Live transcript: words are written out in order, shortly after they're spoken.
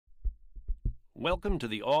Welcome to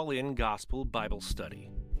the All-In Gospel Bible Study.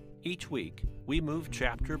 Each week, we move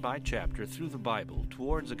chapter by chapter through the Bible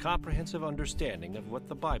towards a comprehensive understanding of what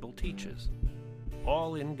the Bible teaches.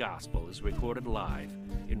 All-In Gospel is recorded live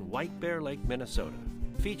in White Bear Lake, Minnesota,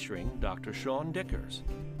 featuring Dr. Sean Dickers.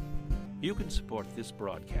 You can support this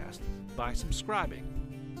broadcast by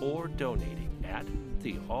subscribing or donating at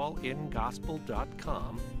the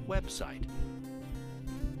allingospel.com website.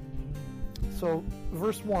 So,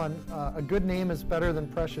 verse 1, a good name is better than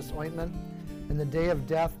precious ointment, and the day of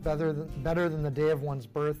death better than the day of one's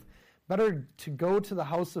birth. Better to go to the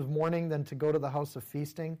house of mourning than to go to the house of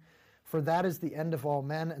feasting, for that is the end of all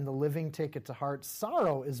men, and the living take it to heart.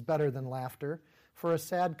 Sorrow is better than laughter, for by a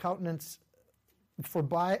sad countenance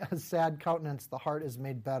the heart is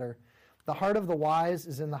made better. The heart of the wise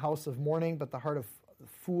is in the house of mourning, but the heart of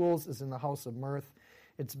fools is in the house of mirth.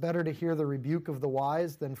 It's better to hear the rebuke of the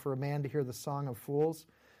wise than for a man to hear the song of fools.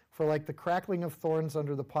 For like the crackling of thorns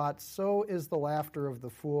under the pot, so is the laughter of the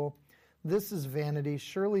fool. This is vanity.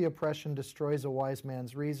 Surely oppression destroys a wise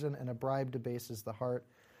man's reason, and a bribe debases the heart.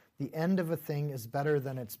 The end of a thing is better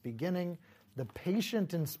than its beginning. The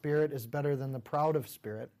patient in spirit is better than the proud of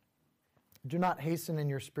spirit. Do not hasten in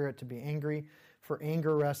your spirit to be angry, for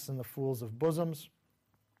anger rests in the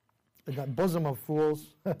bosom of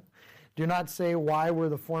fools. Do not say, why were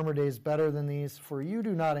the former days better than these? For you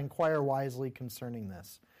do not inquire wisely concerning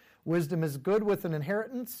this. Wisdom is good with an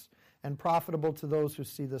inheritance, and profitable to those who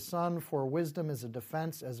see the sun, for wisdom is a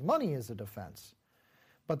defense, as money is a defense.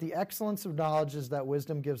 But the excellence of knowledge is that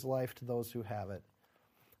wisdom gives life to those who have it.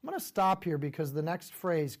 I'm going to stop here because the next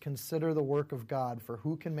phrase, consider the work of God, for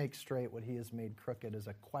who can make straight what he has made crooked, is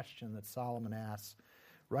a question that Solomon asks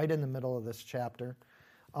right in the middle of this chapter.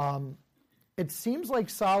 It seems like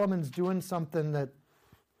Solomon's doing something that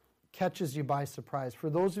catches you by surprise. For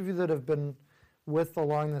those of you that have been with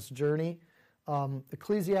along this journey,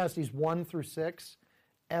 Ecclesiastes 1 through 6,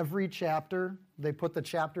 every chapter, they put the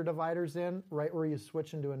chapter dividers in right where you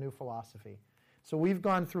switch into a new philosophy. So we've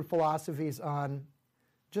gone through philosophies on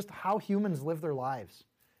just how humans live their lives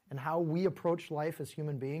and how we approach life as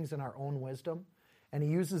human beings in our own wisdom. And he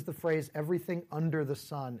uses the phrase, everything under the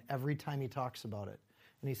sun, every time he talks about it.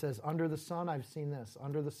 And he says, under the sun, I've seen this.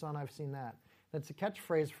 Under the sun, I've seen that. And it's a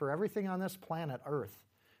catchphrase for everything on this planet, Earth.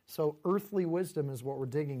 So earthly wisdom is what we're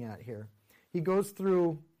digging at here. He goes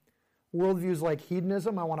through worldviews like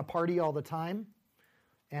hedonism, I want to party all the time.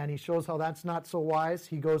 And he shows how that's not so wise.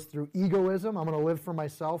 He goes through egoism, I'm going to live for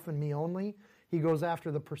myself and me only. He goes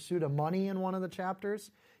after the pursuit of money in one of the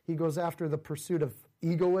chapters. He goes after the pursuit of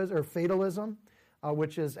egoism or fatalism,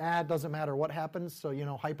 which is, it doesn't matter what happens. So,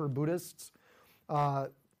 hyper-Buddhists.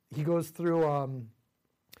 He goes through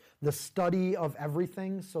the study of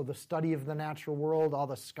everything, so the study of the natural world, all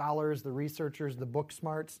the scholars, the researchers, the book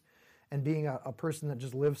smarts, and being a person that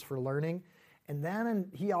just lives for learning. And then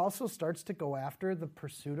he also starts to go after the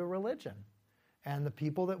pursuit of religion and the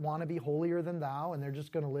people that want to be holier than thou, and they're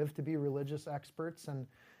just going to live to be religious experts and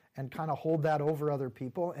kind of hold that over other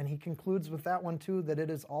people. And he concludes with that one too, that it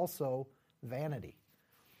is also vanity.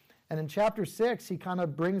 And in chapter 6, he kind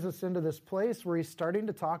of brings us into this place where he's starting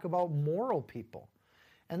to talk about moral people.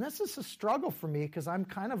 And this is a struggle for me because I'm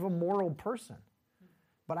kind of a moral person.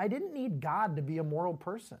 But I didn't need God to be a moral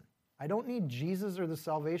person. I don't need Jesus or the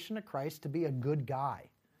salvation of Christ to be a good guy.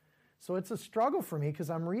 So it's a struggle for me because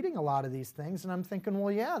I'm reading a lot of these things and I'm thinking,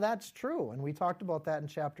 well, yeah, that's true. And we talked about that in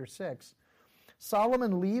chapter 6.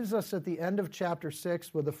 Solomon leaves us at the end of chapter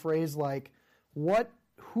 6 with a phrase like,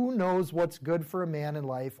 who knows what's good for a man in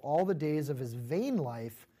life, all the days of his vain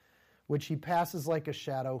life, which he passes like a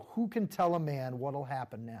shadow? Who can tell a man what will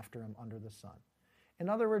happen after him under the sun? In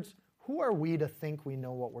other words, who are we to think we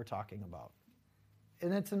know what we're talking about?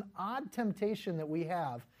 And it's an odd temptation that we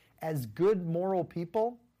have as good moral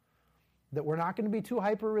people, that we're not going to be too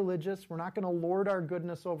hyper-religious, we're not going to lord our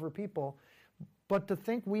goodness over people, but to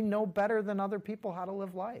think we know better than other people how to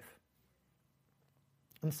live life.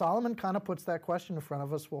 And Solomon kind of puts that question in front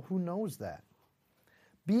of us, well, who knows that?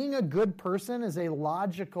 Being a good person is a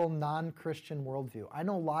logical, non-Christian worldview. I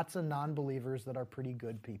know lots of non-believers that are pretty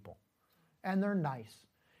good people, and they're nice.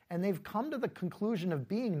 And they've come to the conclusion of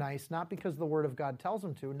being nice, not because the Word of God tells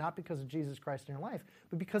them to, not because of Jesus Christ in your life,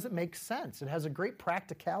 but because it makes sense. It has a great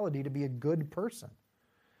practicality to be a good person.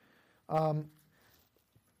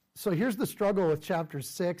 So here's the struggle with chapter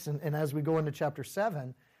 6, and as we go into chapter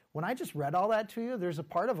 7, when I just read all that to you, there's a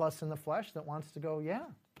part of us in the flesh that wants to go, yeah,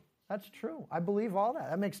 that's true. I believe all that.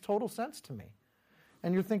 That makes total sense to me.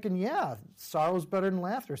 And you're thinking, yeah, sorrow's better than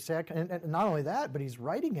laughter. And not only that, but he's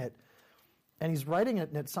writing it, and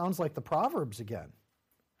it sounds like the Proverbs again.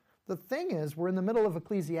 The thing is, we're in the middle of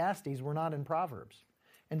Ecclesiastes, we're not in Proverbs.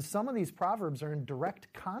 And some of these Proverbs are in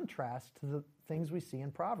direct contrast to the things we see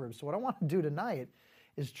in Proverbs. So what I want to do tonight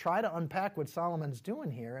is try to unpack what Solomon's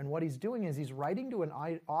doing here. And what he's doing is he's writing to an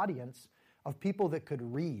audience of people that could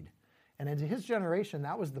read. And in his generation,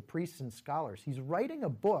 that was the priests and scholars. He's writing a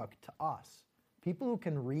book to us, people who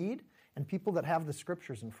can read and people that have the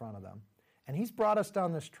scriptures in front of them. And he's brought us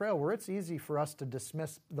down this trail where it's easy for us to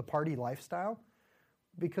dismiss the party lifestyle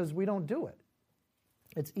because we don't do it.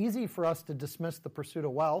 It's easy for us to dismiss the pursuit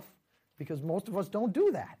of wealth because most of us don't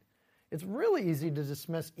do that. It's really easy to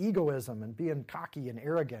dismiss egoism and being cocky and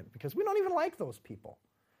arrogant because we don't even like those people.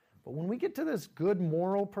 But when we get to this good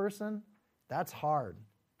moral person, that's hard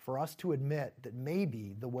for us to admit that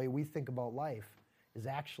maybe the way we think about life is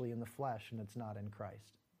actually in the flesh and it's not in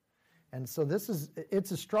Christ. And so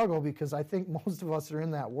it's a struggle because I think most of us are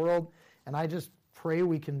in that world, and I just pray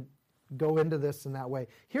we can go into this in that way.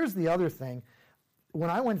 Here's the other thing. When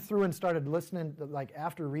I went through and started listening, like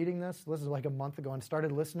after reading this is like a month ago, and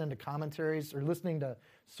started listening to commentaries or listening to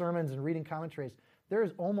sermons and reading commentaries, there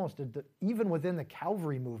is almost, even within the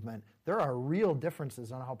Calvary movement, there are real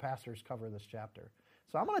differences on how pastors cover this chapter.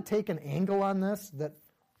 So I'm going to take an angle on this that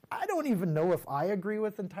I don't even know if I agree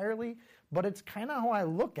with entirely, but it's kind of how I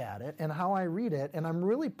look at it and how I read it, and I'm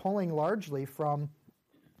really pulling largely from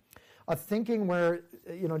a thinking where,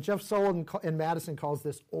 Jeff Sullivan and Madison calls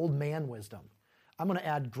this old man wisdom. I'm going to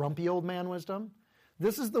add grumpy old man wisdom.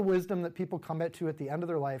 This is the wisdom that people come to at the end of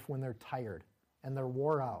their life when they're tired and they're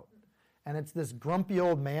wore out. And it's this grumpy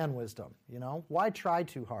old man wisdom, Why try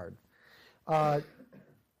too hard?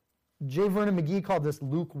 J. Vernon McGee called this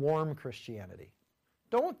lukewarm Christianity.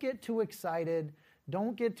 Don't get too excited.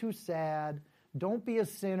 Don't get too sad. Don't be a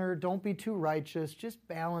sinner. Don't be too righteous. Just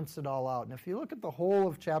balance it all out. And if you look at the whole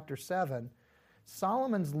of chapter 7,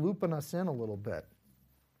 Solomon's looping us in a little bit.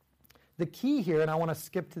 The key here, and I want to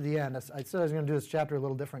skip to the end. I said I was going to do this chapter a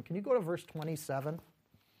little different. Can you go to verse 27?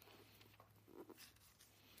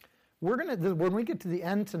 When we get to the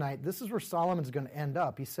end tonight, this is where Solomon's going to end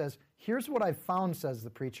up. He says, "Here's what I've found," says the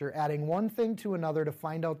preacher, "adding one thing to another to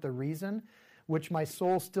find out the reason, which my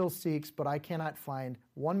soul still seeks, but I cannot find.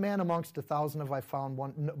 One man amongst 1,000 have I found,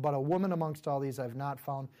 but a woman amongst all these I've not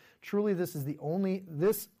found. Truly this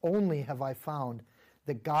only have I found,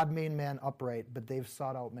 that God made man upright, but they've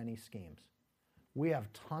sought out many schemes." We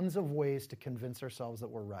have tons of ways to convince ourselves that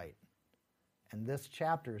we're right. And this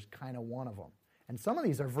chapter is kind of one of them. And some of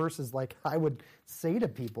these are verses like I would say to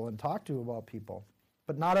people and talk to about people.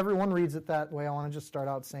 But not everyone reads it that way. I want to just start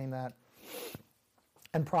out saying that.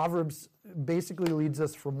 And Proverbs basically leads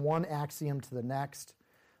us from one axiom to the next.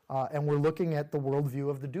 And we're looking at the worldview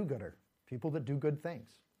of the do-gooder, people that do good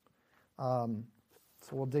things. So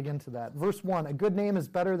we'll dig into that. Verse 1, "A good name is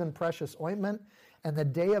better than precious ointment, and the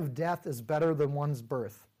day of death is better than one's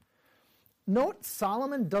birth." Note,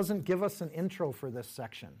 Solomon doesn't give us an intro for this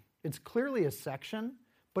section. It's clearly a section,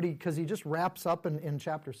 but because he just wraps up in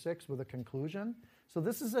chapter 6 with a conclusion. So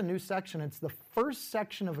this is a new section. It's the first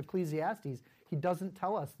section of Ecclesiastes. He doesn't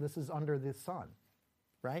tell us this is under the sun,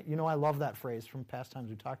 right? I love that phrase from past times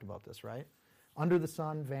we talked about this, right? Under the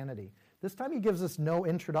sun, vanity. This time he gives us no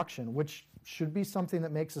introduction, which should be something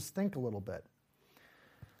that makes us think a little bit.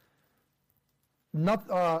 Where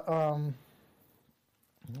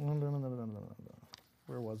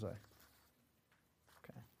was I?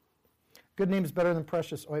 Okay. Good name is better than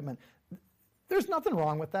precious ointment. There's nothing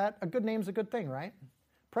wrong with that. A good name's a good thing, right?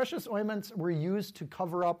 Precious ointments were used to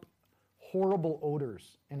cover up horrible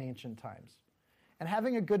odors in ancient times. And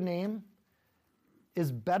having a good name is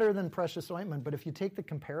better than precious ointment, but if you take the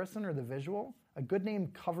comparison or the visual, a good name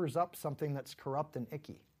covers up something that's corrupt and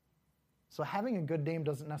icky. So having a good name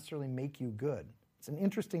doesn't necessarily make you good. It's an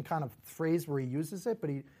interesting kind of phrase where he uses it, but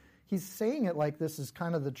he's saying it like this is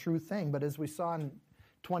kind of the true thing. But as we saw in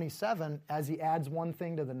 27, as he adds one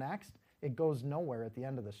thing to the next, it goes nowhere at the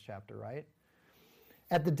end of this chapter, right?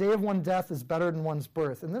 "At the day of one death is better than one's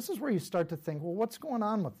birth." And this is where you start to think, well, what's going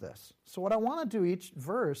on with this? So what I want to do each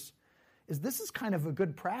verse is this is kind of a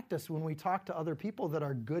good practice when we talk to other people that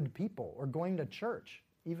are good people or going to church,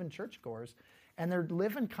 even churchgoers, and they're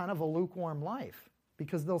living kind of a lukewarm life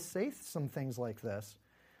because they'll say some things like this.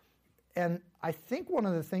 And I think one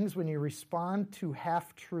of the things when you respond to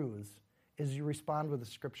half-truths is you respond with the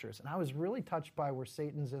scriptures. And I was really touched by where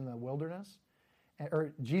Satan's in the wilderness,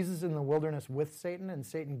 or Jesus in the wilderness with Satan, and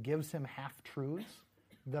Satan gives him half-truths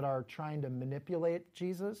that are trying to manipulate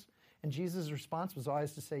Jesus. And Jesus' response was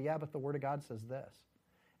always to say, yeah, but the Word of God says this.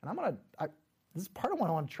 And this is part of what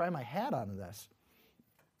I want to try my hat on this.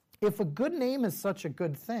 If a good name is such a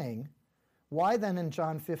good thing, Why then in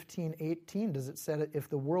John 15:18 does it say that if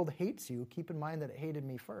the world hates you, keep in mind that it hated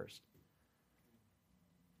me first?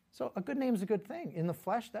 So a good name is a good thing. In the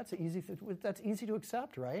flesh, that's easy to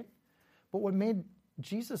accept, right? But what made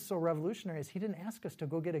Jesus so revolutionary is he didn't ask us to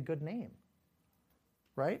go get a good name,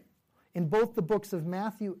 right? In both the books of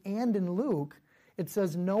Matthew and in Luke, it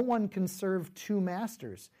says no one can serve two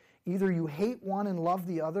masters. Either you hate one and love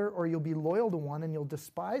the other, or you'll be loyal to one and you'll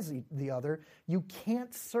despise the other. You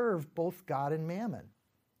can't serve both God and mammon.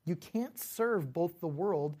 You can't serve both the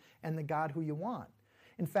world and the God who you want.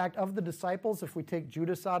 In fact, of the disciples, if we take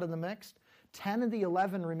Judas out of the mix, 10 of the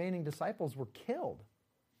 11 remaining disciples were killed.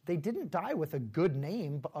 They didn't die with a good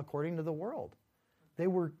name according to the world. They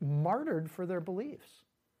were martyred for their beliefs.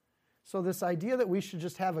 So this idea that we should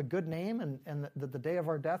just have a good name and that the day of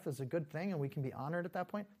our death is a good thing and we can be honored at that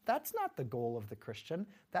point, that's not the goal of the Christian.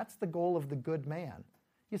 That's the goal of the good man.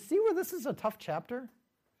 You see where this is a tough chapter?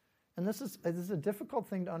 And this is a difficult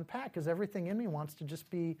thing to unpack because everything in me wants to just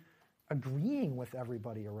be agreeing with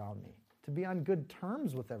everybody around me, to be on good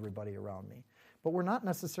terms with everybody around me. But we're not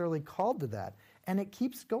necessarily called to that. And it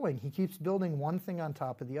keeps going. He keeps building one thing on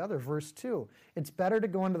top of the other. Verse 2, it's better to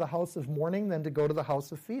go into the house of mourning than to go to the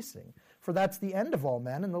house of feasting. For that's the end of all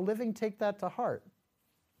men, and the living take that to heart.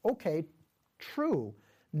 Okay, true.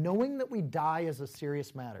 Knowing that we die is a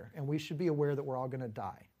serious matter, and we should be aware that we're all going to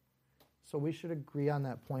die. So we should agree on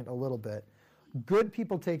that point a little bit. Good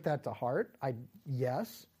people take that to heart.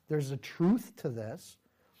 Yes, there's a truth to this.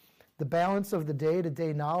 The balance of the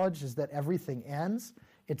day-to-day knowledge is that everything ends.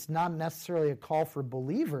 It's not necessarily a call for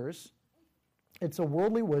believers. It's a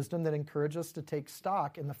worldly wisdom that encourages us to take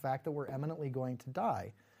stock in the fact that we're eminently going to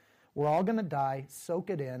die. We're all going to die. Soak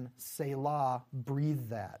it in. Selah. Breathe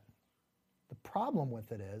that. The problem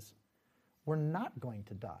with it is we're not going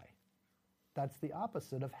to die. That's the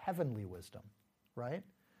opposite of heavenly wisdom, right?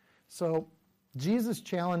 So Jesus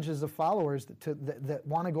challenges the followers that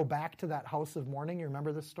want to go back to that house of mourning. You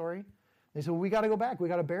remember this story? They said, well, we got to go back. We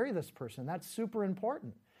got to bury this person. That's super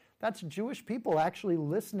important. That's Jewish people actually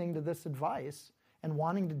listening to this advice and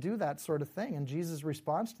wanting to do that sort of thing. And Jesus'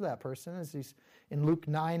 response to that person is he's in Luke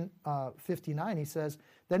 9:59. He says,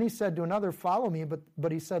 then he said to another, follow me.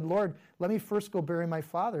 But he said, Lord, let me first go bury my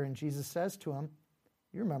father. And Jesus says to him,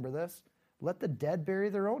 you remember this, let the dead bury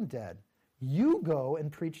their own dead. You go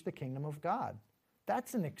and preach the kingdom of God.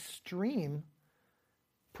 That's an extreme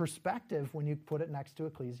perspective when you put it next to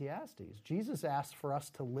Ecclesiastes. Jesus asks for us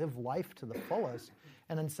to live life to the fullest,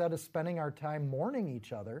 and instead of spending our time mourning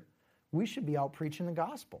each other, we should be out preaching the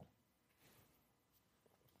gospel.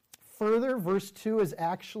 Further, verse 2 is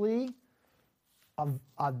actually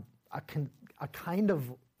a kind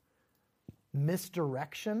of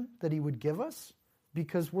misdirection that he would give us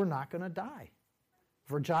because we're not going to die.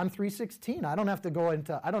 For John 3:16, I don't have to go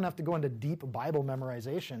into deep Bible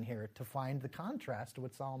memorization here to find the contrast to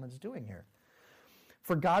what Solomon's doing here.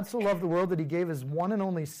 For God so loved the world that he gave his one and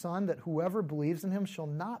only Son, that whoever believes in him shall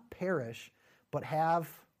not perish, but have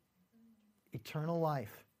eternal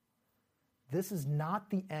life. This is not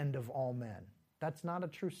the end of all men. That's not a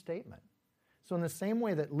true statement. So in the same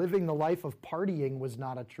way that living the life of partying was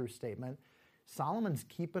not a true statement, Solomon's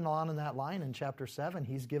keeping on in that line in chapter 7.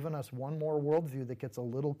 He's given us one more worldview that gets a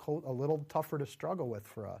little tougher to struggle with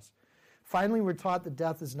for us. Finally, we're taught that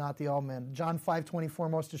death is not the all men. John 5:24,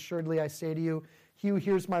 most assuredly I say to you, he who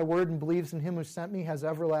hears my word and believes in him who sent me has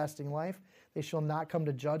everlasting life. They shall not come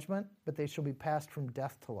to judgment, but they shall be passed from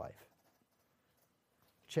death to life.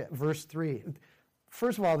 Verse 3.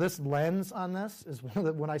 First of all, this lens on this is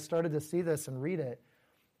when I started to see this and read it,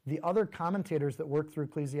 the other commentators that worked through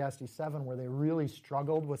Ecclesiastes 7, where they really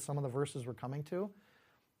struggled with some of the verses we're coming to,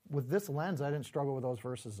 with this lens, I didn't struggle with those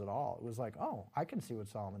verses at all. It was like, oh, I can see what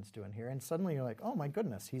Solomon's doing here. And suddenly you're like, oh my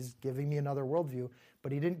goodness, he's giving me another worldview,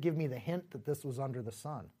 but he didn't give me the hint that this was under the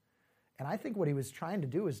sun. And I think what he was trying to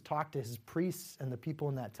do is talk to his priests and the people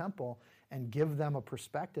in that temple and give them a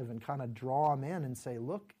perspective and kind of draw them in and say,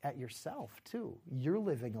 look at yourself too. You're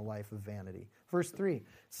living a life of vanity. Verse 3,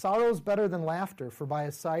 sorrow is better than laughter, for by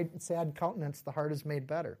a sad countenance the heart is made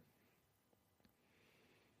better.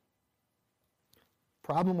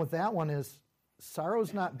 Problem with that one is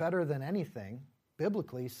sorrow's not better than anything.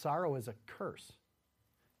 Biblically, sorrow is a curse.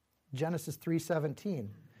 Genesis 3:17,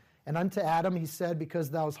 and unto Adam he said, because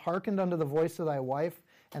thou hast hearkened unto the voice of thy wife,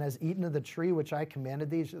 and hast eaten of the tree which I commanded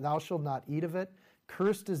thee, thou shalt not eat of it.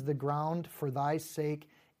 Cursed is the ground for thy sake.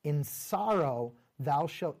 In sorrow thou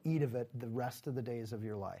shalt eat of it the rest of the days of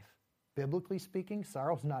your life. Biblically speaking,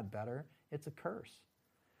 sorrow's not better. It's a curse.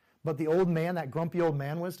 But the old man, that grumpy old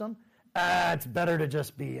man wisdom, it's better to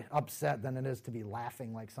just be upset than it is to be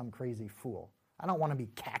laughing like some crazy fool. I don't want to be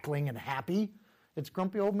cackling and happy. It's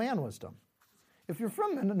grumpy old man wisdom. If you're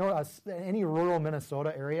from any rural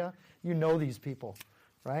Minnesota area, you know these people,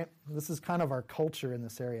 right? This is kind of our culture in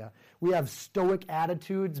this area. We have stoic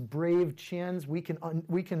attitudes, brave chins. We can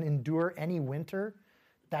endure any winter.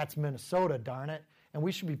 That's Minnesota, darn it. And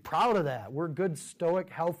we should be proud of that. We're good, stoic,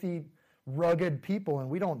 healthy, rugged people, and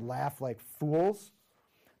we don't laugh like fools.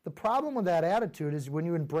 The problem with that attitude is when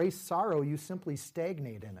you embrace sorrow, you simply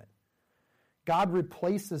stagnate in it. God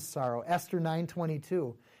replaces sorrow. Esther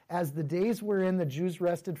 9:22. As the days wherein the Jews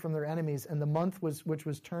rested from their enemies, and the month which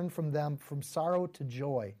was turned from them from sorrow to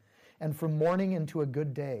joy, and from mourning into a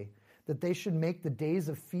good day, that they should make the days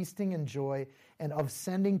of feasting and joy, and of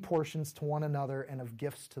sending portions to one another, and of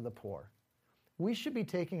gifts to the poor. We should be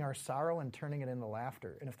taking our sorrow and turning it into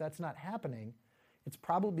laughter. And if that's not happening, it's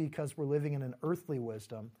probably because we're living in an earthly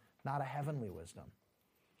wisdom, not a heavenly wisdom.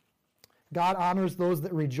 God honors those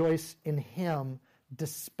that rejoice in Him,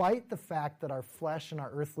 despite the fact that our flesh and our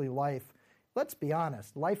earthly life, let's be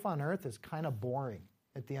honest, life on earth is kind of boring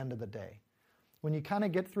at the end of the day. When you kind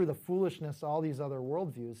of get through the foolishness of all these other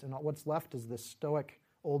worldviews, and what's left is this stoic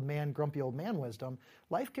old man, grumpy old man wisdom,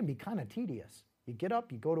 life can be kind of tedious. You get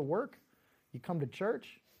up, you go to work, you come to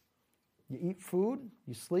church, you eat food,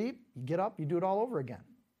 you sleep, you get up, you do it all over again.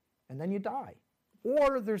 And then you die.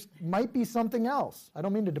 Or there might be something else. I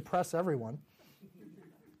don't mean to depress everyone.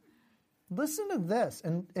 Listen to this,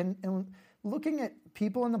 and looking at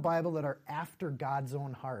people in the Bible that are after God's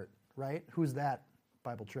own heart, right? Who's that,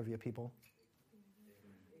 Bible trivia people?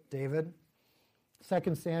 David.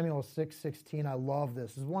 2 Samuel 6:16, I love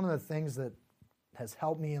this. This is one of the things that has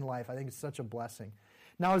helped me in life. I think it's such a blessing.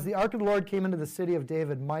 Now, as the ark of the Lord came into the city of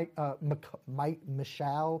David,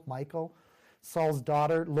 Michal, Saul's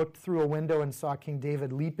daughter, looked through a window and saw King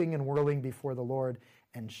David leaping and whirling before the Lord,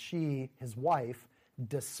 and she, his wife,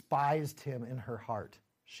 despised him in her heart.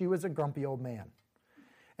 She was a grumpy old man.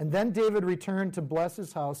 And then David returned to bless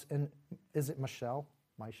his house, and is it Michal?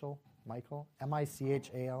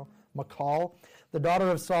 M-I-C-H-A-L? Michal, the daughter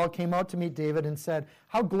of Saul, came out to meet David and said,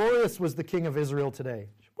 "How glorious was the king of Israel today."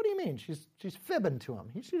 What do you mean? She's fibbing to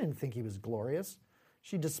him. She didn't think he was glorious.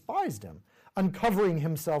 She despised him, uncovering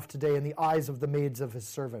himself today in the eyes of the maids of his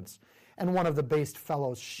servants, and one of the base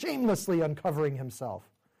fellows shamelessly uncovering himself.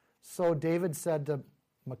 So David said to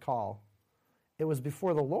Michal, "It was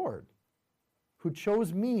before the Lord, who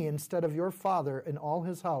chose me instead of your father and all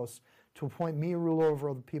his house, to appoint me ruler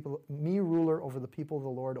over the people of the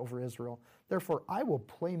Lord over Israel. Therefore I will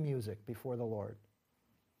play music before the Lord.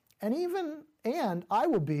 And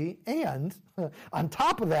on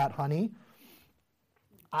top of that, honey,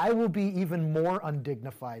 I will be even more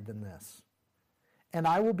undignified than this. And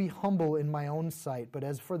I will be humble in my own sight. But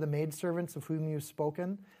as for the maidservants of whom you've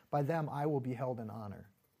spoken, by them I will be held in honor."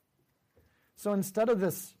 So instead of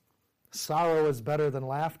this sorrow is better than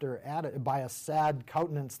laughter, by a sad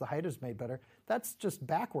countenance the height is made better, that's just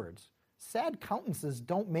backwards. Sad countenances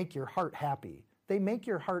don't make your heart happy. They make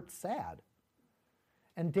your heart sad.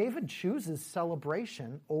 And David chooses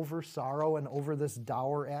celebration over sorrow and over this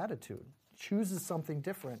dour attitude. Chooses something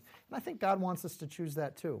different. And I think God wants us to choose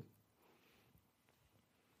that too.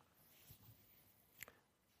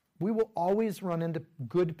 We will always run into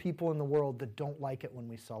good people in the world that don't like it when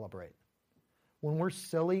we celebrate. When we're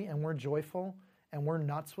silly and we're joyful and we're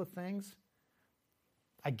nuts with things,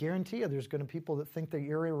 I guarantee you there's going to be people that think that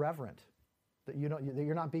you're irreverent, that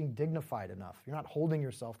you're not being dignified enough. You're not holding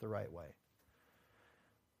yourself the right way.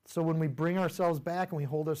 So when we bring ourselves back and we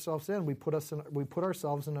hold ourselves in, we put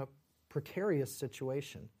ourselves in a precarious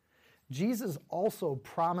situation. Jesus also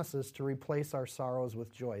promises to replace our sorrows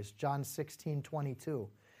with joys. John 16:22.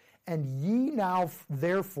 "And ye now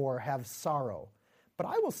therefore have sorrow, but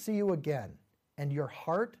I will see you again, and your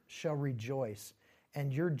heart shall rejoice,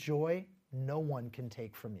 and your joy no one can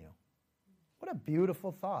take from you." What a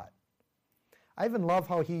beautiful thought. I even love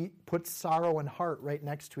how he puts sorrow and heart right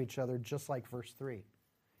next to each other, just like verse 3.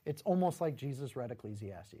 It's almost like Jesus read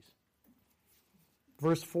Ecclesiastes.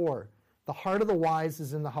 Verse 4, "The heart of the wise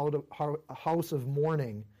is in the house of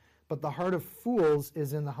mourning, but the heart of fools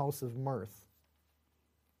is in the house of mirth."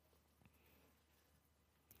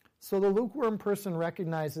 So the lukewarm person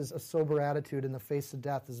recognizes a sober attitude in the face of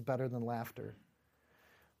death is better than laughter.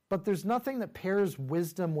 But there's nothing that pairs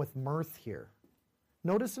wisdom with mirth here.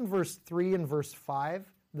 Notice in verse 3 and verse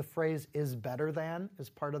 5, the phrase "is better than" is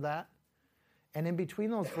part of that. And in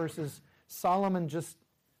between those verses, Solomon just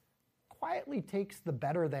quietly takes the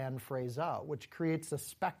 "better than" phrase out, which creates a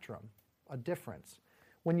spectrum, a difference.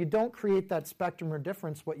 When you don't create that spectrum or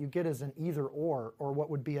difference, what you get is an either or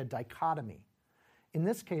what would be a dichotomy. In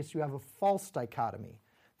this case, you have a false dichotomy.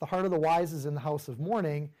 The heart of the wise is in the house of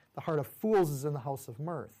mourning. The heart of fools is in the house of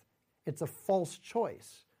mirth. It's a false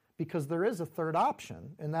choice because there is a third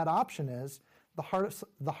option, and that option is the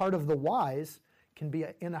heart of the wise can be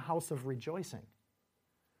in a house of rejoicing.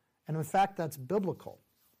 And in fact, that's biblical.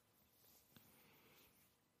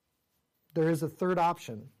 There is a third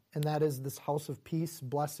option, and that is this house of peace,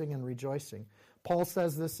 blessing, and rejoicing. Paul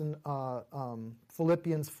says this in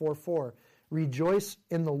Philippians 4:4. Rejoice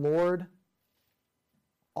in the Lord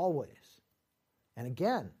always. And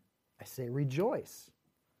again, I say rejoice.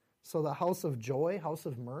 So the house of joy, house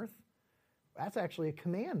of mirth, that's actually a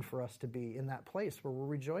command for us to be in that place where we're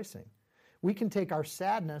rejoicing. We can take our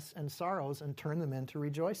sadness and sorrows and turn them into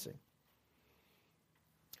rejoicing.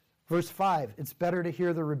 Verse 5, it's better to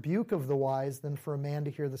hear the rebuke of the wise than for a man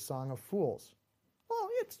to hear the song of fools. Well,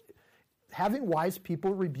 having wise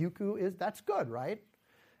people rebuke you, that's good, right?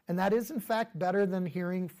 And that is, in fact, better than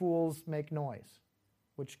hearing fools make noise,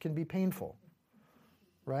 which can be painful,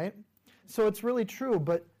 right? So it's really true,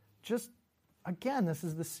 but just, again, this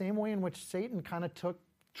is the same way in which Satan kind of took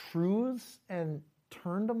truths and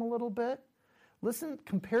turned them a little bit. Listen,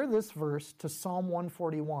 compare this verse to Psalm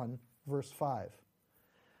 141, verse 5.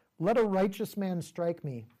 Let a righteous man strike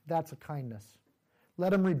me, that's a kindness.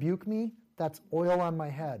 Let him rebuke me, that's oil on my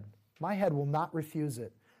head. My head will not refuse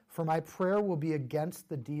it, for my prayer will be against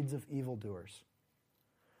the deeds of evildoers.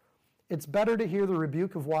 It's better to hear the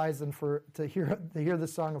rebuke of wise than to hear the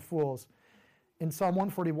song of fools. In Psalm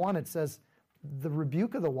 141, it says, the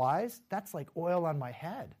rebuke of the wise, that's like oil on my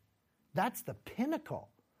head. That's the pinnacle.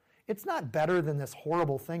 It's not better than this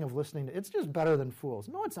horrible thing of listening to, it's just better than fools.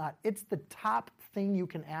 No, it's not. It's the top thing you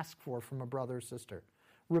can ask for from a brother or sister.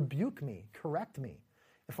 Rebuke me, correct me.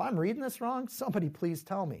 If I'm reading this wrong, somebody please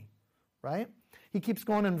tell me, right? He keeps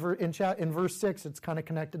going in verse 6, it's kind of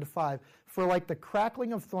connected to 5. For like the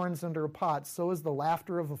crackling of thorns under a pot, so is the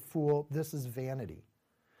laughter of a fool, this is vanity.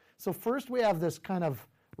 So first we have this kind of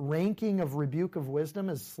ranking of rebuke of wisdom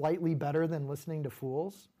is slightly better than listening to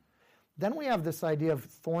fools. Then we have this idea of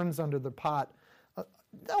thorns under the pot.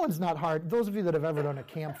 That one's not hard. Those of you that have ever done a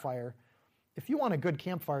campfire, if you want a good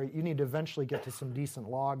campfire, you need to eventually get to some decent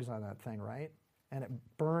logs on that thing, right? And it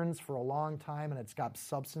burns for a long time and it's got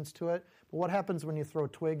substance to it. But what happens when you throw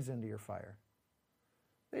twigs into your fire?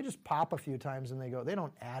 They just pop a few times and they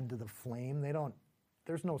don't add to the flame.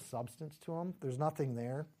 There's no substance to them. There's nothing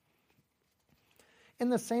there. In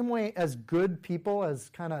the same way as good people, as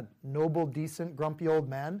kind of noble, decent, grumpy old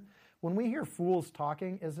men, when we hear fools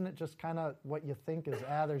talking, isn't it just kind of what you think is,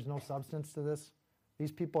 there's no substance to this?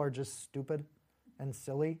 These people are just stupid and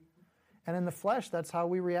silly. And in the flesh, that's how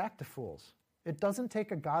we react to fools. It doesn't take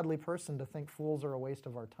a godly person to think fools are a waste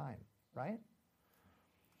of our time, right?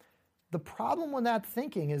 The problem with that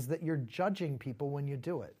thinking is that you're judging people when you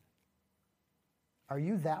do it. Are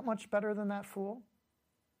you that much better than that fool?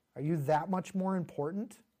 Are you that much more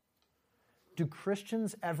important? Do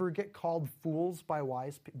Christians ever get called fools by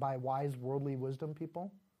wise worldly wisdom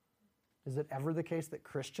people? Is it ever the case that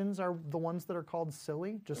Christians are the ones that are called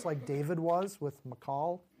silly, just like David was with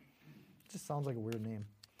Michal? It just sounds like a weird name.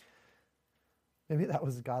 Maybe that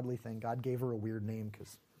was a godly thing. God gave her a weird name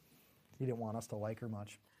because he didn't want us to like her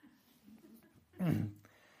much.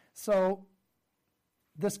 So,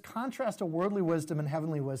 this contrast of worldly wisdom and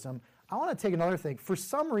heavenly wisdom, I want to take another thing. For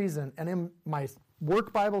some reason, and in my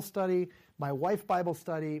work Bible study, my wife Bible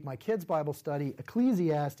study, my kids Bible study,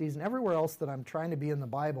 Ecclesiastes, and everywhere else that I'm trying to be in the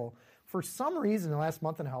Bible, for some reason in the last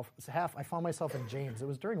month and a half, I found myself in James. It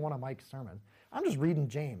was during one of Mike's sermons. I'm just reading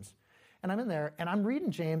James. And I'm in there, and I'm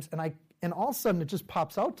reading James, and all of a sudden it just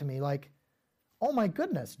pops out to me like, oh my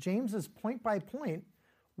goodness, James is point by point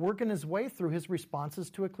working his way through his responses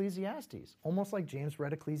to Ecclesiastes, almost like James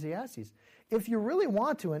read Ecclesiastes. If you really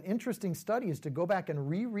want to, an interesting study is to go back and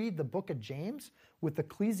reread the book of James with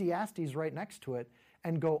Ecclesiastes right next to it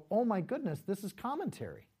and go, oh my goodness, this is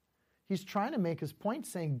commentary. He's trying to make his point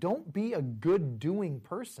saying, don't be a good doing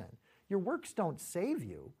person. Your works don't save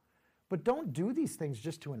you, but don't do these things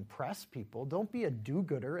just to impress people. Don't be a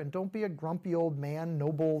do-gooder and don't be a grumpy old man,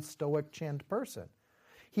 noble, stoic, chant person.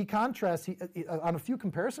 He contrasts, on a few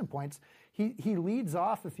comparison points, he leads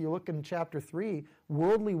off, if you look in chapter 3,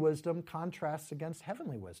 worldly wisdom contrasts against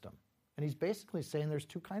heavenly wisdom. And he's basically saying there's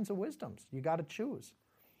two kinds of wisdoms. You got to choose.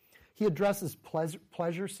 He addresses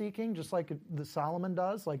pleasure seeking, just like the Solomon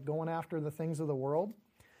does, like going after the things of the world.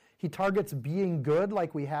 He targets being good,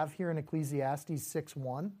 like we have here in Ecclesiastes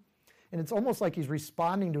 6:1. And it's almost like he's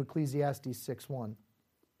responding to Ecclesiastes 6:1.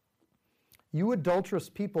 You adulterous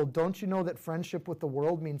people, don't you know that friendship with the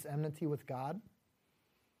world means enmity with God?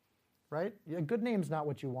 Right? A good name's not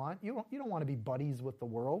what you want. You don't want to be buddies with the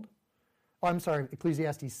world. Oh, I'm sorry,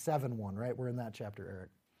 Ecclesiastes 7:1, right? We're in that chapter, Eric.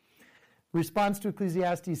 Response to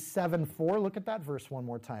Ecclesiastes 7:4, look at that verse one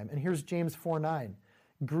more time. And here's James 4:9.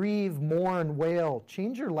 Grieve, mourn, wail.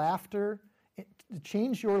 Change your laughter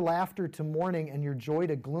to mourning and your joy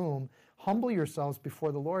to gloom. Humble yourselves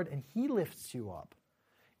before the Lord, and he lifts you up.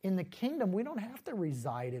 In the kingdom, we don't have to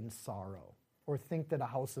reside in sorrow or think that a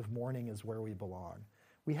house of mourning is where we belong.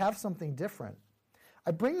 We have something different.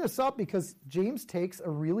 I bring this up because James takes a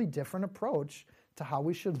really different approach to how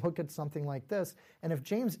we should look at something like this. And if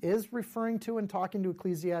James is referring to and talking to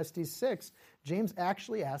Ecclesiastes 6, James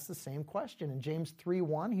actually asks the same question. In James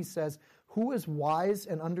 3:1, he says, "Who is wise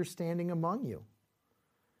and understanding among you?"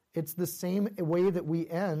 It's the same way that we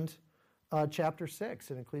end chapter 6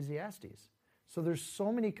 in Ecclesiastes. So there's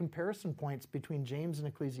so many comparison points between James and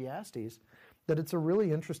Ecclesiastes that it's a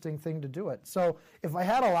really interesting thing to do it. So if I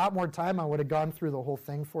had a lot more time, I would have gone through the whole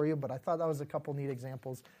thing for you, but I thought that was a couple neat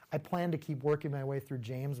examples. I plan to keep working my way through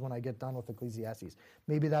James when I get done with Ecclesiastes.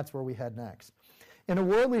 Maybe that's where we head next. In a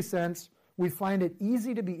worldly sense, we find it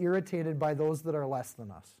easy to be irritated by those that are less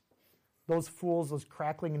than us. Those fools, those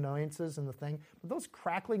crackling annoyances in the thing. But those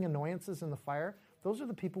crackling annoyances in the fire, those are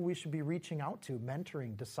the people we should be reaching out to,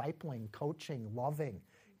 mentoring, discipling, coaching, loving,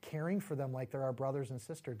 caring for them like they're our brothers and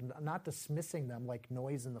sisters, not dismissing them like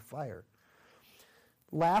noise in the fire.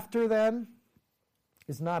 Laughter, then,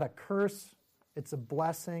 is not a curse, it's a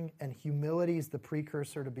blessing, and humility is the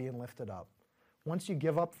precursor to being lifted up. Once you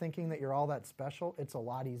give up thinking that you're all that special, it's a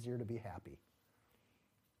lot easier to be happy.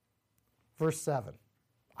 Verse 7.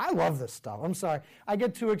 I love this stuff. I'm sorry. I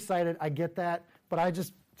get too excited. I get that. But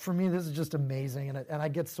for me, this is just amazing. And I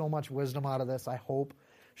get so much wisdom out of this, I hope.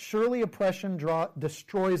 Surely oppression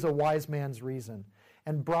destroys a wise man's reason,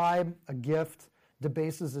 and bribe, a gift,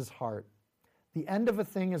 debases his heart. The end of a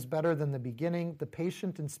thing is better than the beginning. The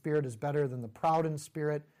patient in spirit is better than the proud in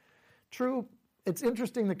spirit. True, it's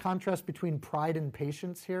interesting the contrast between pride and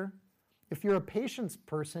patience here. If you're a patience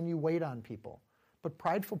person, you wait on people. But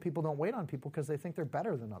prideful people don't wait on people because they think they're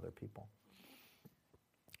better than other people.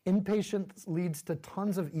 Impatience leads to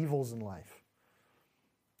tons of evils in life.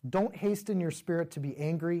 Don't hasten your spirit to be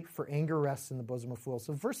angry, for anger rests in the bosom of fools.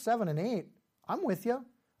 So verse 7 and 8, I'm with you.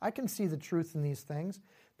 I can see the truth in these things.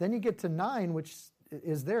 Then you get to 9, which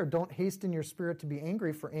is there. Don't hasten your spirit to be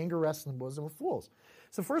angry, for anger rests in the bosom of fools.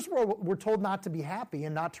 So first of all, we're told not to be happy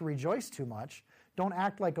and not to rejoice too much. Don't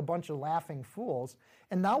act like a bunch of laughing fools.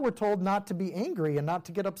 And now we're told not to be angry and not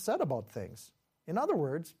to get upset about things. In other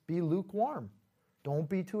words, be lukewarm. Don't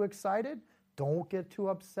be too excited. Don't get too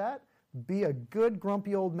upset. Be a good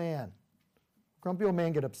grumpy old man. Grumpy old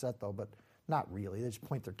men get upset though, but not really. They just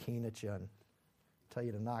point their cane at you and tell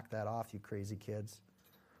you to knock that off, you crazy kids.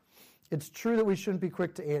 It's true that we shouldn't be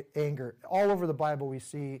quick to anger. All over the Bible we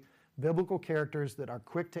see biblical characters that are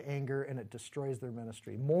quick to anger and it destroys their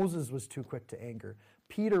ministry. Moses was too quick to anger.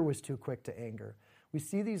 Peter was too quick to anger. We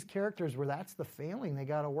see these characters where that's the failing they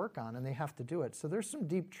got to work on and they have to do it. So there's some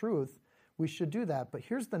deep truth. We should do that. But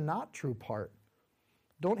here's the not true part.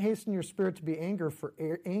 Don't hasten your spirit to be angry, for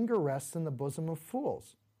anger rests in the bosom of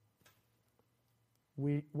fools.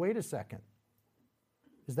 Wait a second.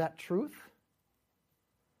 Is that truth?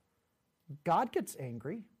 God gets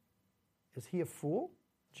angry. Is he a fool?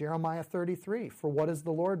 Jeremiah 33, for what is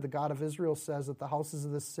the Lord, the God of Israel, says that the houses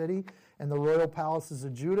of this city and the royal palaces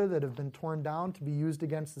of Judah that have been torn down to be used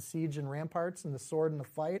against the siege and ramparts and the sword and the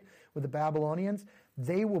fight with the Babylonians,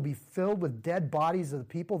 they will be filled with dead bodies of the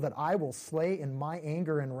people that I will slay in my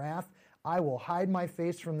anger and wrath. I will hide my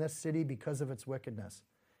face from this city because of its wickedness.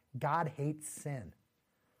 God hates sin.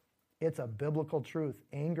 It's a biblical truth.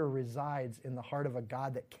 Anger resides in the heart of a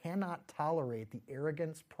God that cannot tolerate the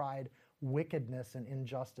arrogance, pride, wickedness, and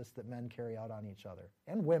injustice that men carry out on each other.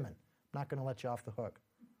 And women. I'm not going to let you off the hook.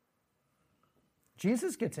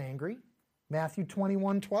 Jesus gets angry. Matthew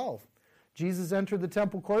 21:12. Jesus entered the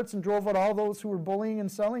temple courts and drove out all those who were bullying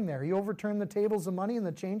and selling there. He overturned the tables of money and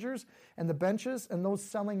the changers and the benches and those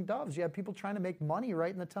selling doves. You had people trying to make money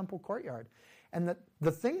right in the temple courtyard. And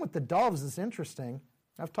the thing with the doves is interesting.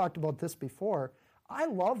 I've talked about this before. I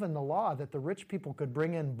love in the law that the rich people could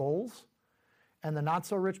bring in bulls and the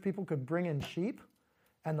not-so-rich people could bring in sheep,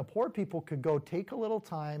 and the poor people could go take a little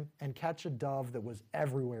time and catch a dove that was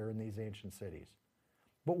everywhere in these ancient cities.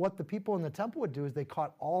 But what the people in the temple would do is they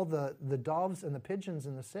caught all the doves and the pigeons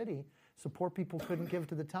in the city so poor people couldn't give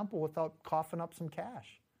to the temple without coughing up some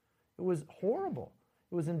cash. It was horrible.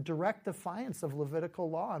 It was in direct defiance of Levitical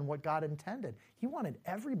law and what God intended. He wanted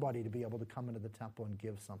everybody to be able to come into the temple and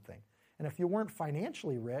give something. And if you weren't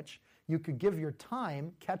financially rich, you could give your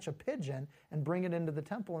time, catch a pigeon, and bring it into the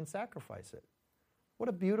temple and sacrifice it. What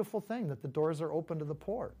a beautiful thing that the doors are open to the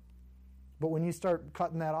poor. But when you start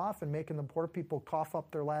cutting that off and making the poor people cough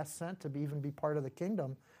up their last cent to even be part of the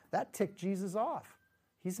kingdom, that ticked Jesus off.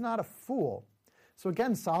 He's not a fool. So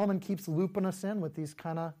again, Solomon keeps looping us in with these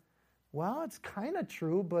kind of, well, it's kind of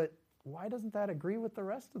true, but why doesn't that agree with the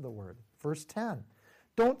rest of the word? Verse 10,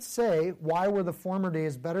 don't say, why were the former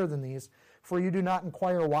days better than these, for you do not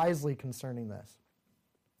inquire wisely concerning this.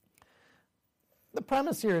 The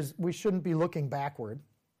premise here is we shouldn't be looking backward.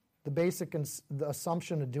 The basic the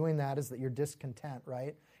assumption of doing that is that you're discontent,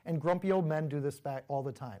 right? And grumpy old men do this back all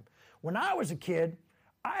the time. When I was a kid,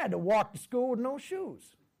 I had to walk to school with no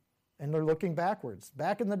shoes. And they're looking backwards.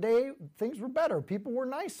 Back in the day, things were better. People were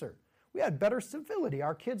nicer. We had better civility.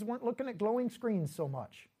 Our kids weren't looking at glowing screens so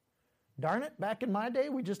much. Darn it, back in my day,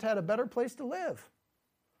 we just had a better place to live.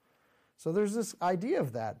 So there's this idea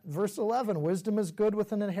of that. Verse 11, wisdom is good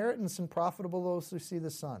with an inheritance and profitable those who see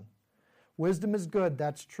the sun. Wisdom is good,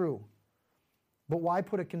 that's true. But why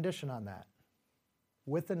put a condition on that?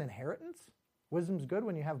 With an inheritance? Wisdom's good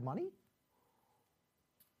when you have money?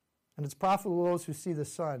 And it's profitable those who see the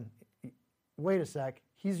sun. Wait a sec,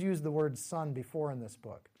 he's used the word son before in this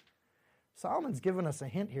book. Solomon's given us a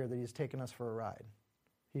hint here that he's taken us for a ride.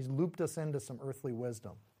 He's looped us into some earthly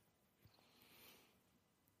wisdom.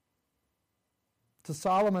 To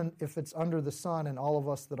Solomon, if it's under the sun, and all of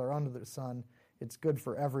us that are under the sun, it's good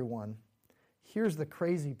for everyone. Here's the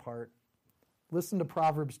crazy part. Listen to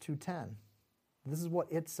Proverbs 2:10. This is what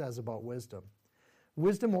it says about wisdom.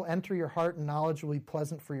 Wisdom will enter your heart and knowledge will be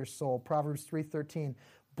pleasant for your soul. Proverbs 3:13.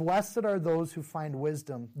 Blessed are those who find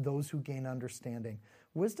wisdom, those who gain understanding.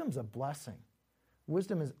 Wisdom's a blessing.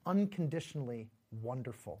 Wisdom is unconditionally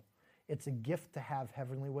wonderful. It's a gift to have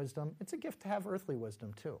heavenly wisdom. It's a gift to have earthly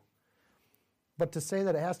wisdom too. But to say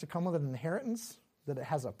that it has to come with an inheritance, that it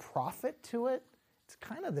has a profit to it, it's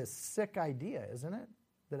kind of this sick idea, isn't it?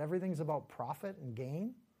 That everything's about profit and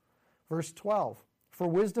gain. Verse 12, for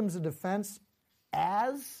wisdom's a defense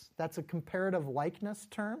as, that's a comparative likeness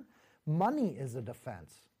term, money is a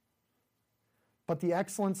defense. But the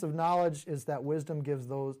excellence of knowledge is that wisdom gives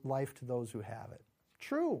life to those who have it.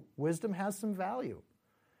 True, wisdom has some value.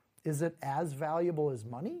 Is it as valuable as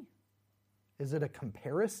money? Is it a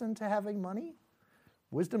comparison to having money?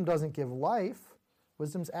 Wisdom doesn't give life.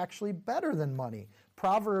 Wisdom's actually better than money.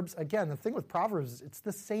 Proverbs, again, the thing with Proverbs is it's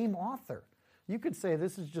the same author. You could say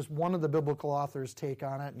this is just one of the biblical authors' take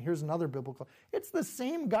on it, and here's another biblical. It's the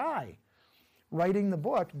same guy writing the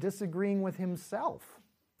book, disagreeing with himself.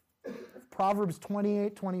 Proverbs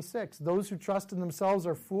 28:26, those who trust in themselves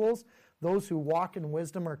are fools. Those who walk in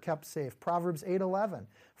wisdom are kept safe. Proverbs 8:11,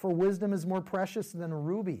 for wisdom is more precious than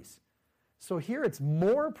rubies. So here it's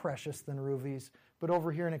more precious than rubies, but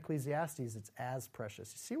over here in Ecclesiastes it's as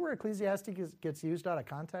precious. You see where Ecclesiastes gets used out of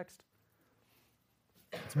context?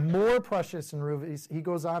 It's more precious than rubies. He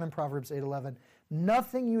goes on in Proverbs 8:11,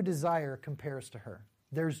 nothing you desire compares to her.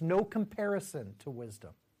 There's no comparison to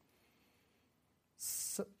wisdom.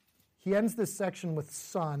 So, he ends this section with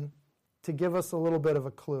son to give us a little bit of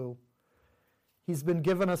a clue. He's been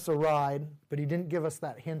giving us a ride, but he didn't give us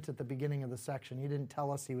that hint at the beginning of the section. He didn't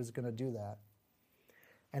tell us he was going to do that.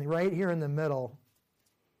 And right here in the middle,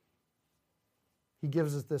 he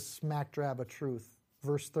gives us this smack dab of truth.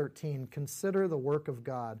 Verse 13, consider the work of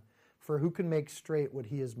God, for who can make straight what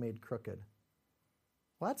he has made crooked?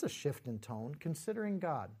 Well, that's a shift in tone, considering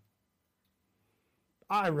God.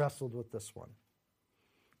 I wrestled with this one.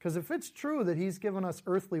 Because if it's true that he's given us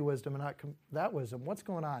earthly wisdom and not that wisdom, what's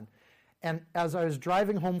going on? And as I was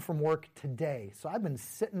driving home from work today, so I've been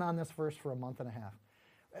sitting on this verse for a month and a half,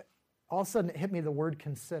 all of a sudden it hit me the word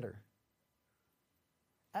consider.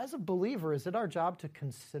 As a believer, is it our job to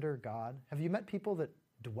consider God? Have you met people that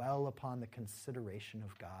dwell upon the consideration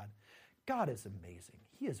of God? God is amazing.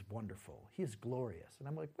 He is wonderful. He is glorious. And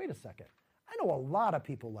I'm like, wait a second. I know a lot of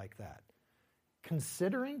people like that.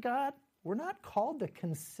 Considering God? We're not called to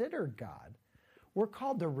consider God. We're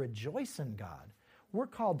called to rejoice in God. We're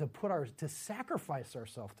called to sacrifice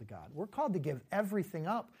ourselves to God. We're called to give everything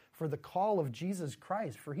up for the call of Jesus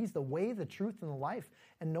Christ, for he's the way, the truth, and the life,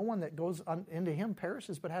 and no one that goes into him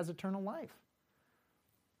perishes but has eternal life.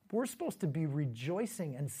 We're supposed to be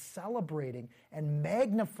rejoicing and celebrating and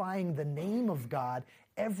magnifying the name of God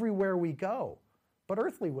everywhere we go. But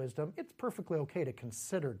earthly wisdom, it's perfectly okay to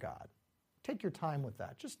consider God. Take your time with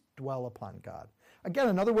that. Just dwell upon God. Again,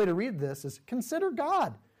 another way to read this is consider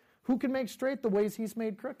God. Who can make straight the ways he's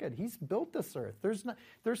made crooked? He's built this earth.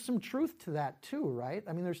 There's some truth to that too, right?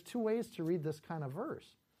 I mean, there's two ways to read this kind of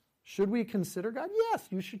verse. Should we consider God? Yes,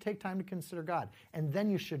 you should take time to consider God. And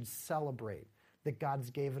then you should celebrate that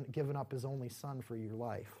God's given up his only son for your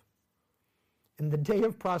life. In the day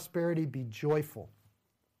of prosperity, be joyful.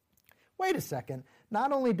 Wait a second.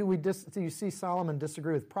 Not only do you see Solomon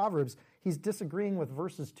disagree with Proverbs, he's disagreeing with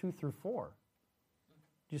verses 2 through 4.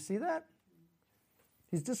 Do you see that?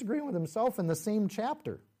 He's disagreeing with himself in the same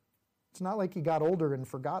chapter. It's not like he got older and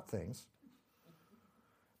forgot things.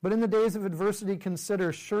 But in the days of adversity,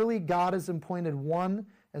 consider, surely God has appointed one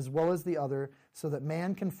as well as the other, so that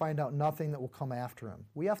man can find out nothing that will come after him.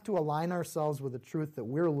 We have to align ourselves with the truth that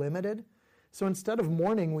we're limited. So instead of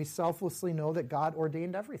mourning, we selflessly know that God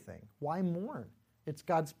ordained everything. Why mourn? It's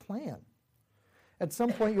God's plan. At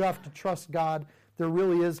some point, you have to trust God. There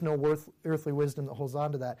really is no earthly wisdom that holds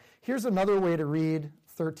on to that. Here's another way to read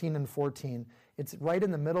 13 and 14. It's right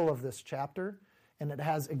in the middle of this chapter, and it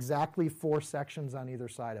has exactly 4 sections on either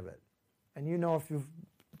side of it. And you know, if you've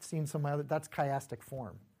seen some other, that's chiastic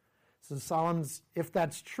form. So Solomon's, if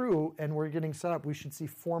that's true, and we're getting set up, we should see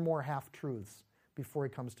 4 more half-truths before he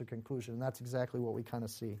comes to conclusion. And that's exactly what we kind of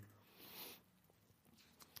see.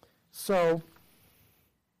 So,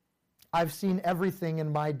 I've seen everything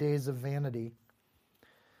in my days of vanity.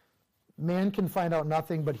 Man can find out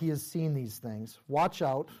nothing, but he has seen these things. Watch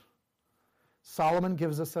out. Solomon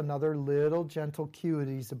gives us another little gentle cue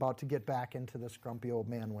that he's about to get back into this grumpy old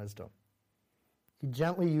man wisdom. He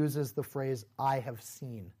gently uses the phrase, I have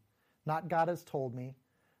seen. Not God has told me,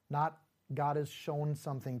 not God has shown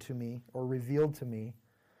something to me or revealed to me.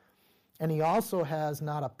 And he also has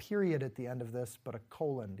not a period at the end of this, but a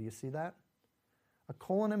colon. Do you see that? A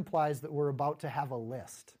colon implies that we're about to have a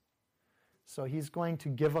list. So he's going to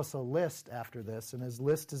give us a list after this, and his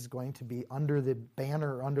list is going to be under the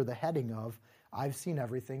banner, under the heading of, I've seen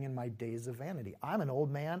everything in my days of vanity. I'm an old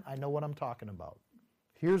man. I know what I'm talking about.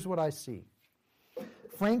 Here's what I see.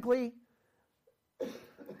 Frankly,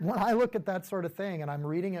 when I look at that sort of thing and I'm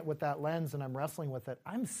reading it with that lens and I'm wrestling with it,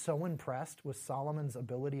 I'm so impressed with Solomon's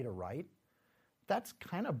ability to write. That's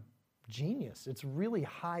kind of genius. It's really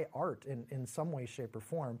high art in some way, shape, or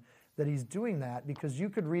form that he's doing that, because you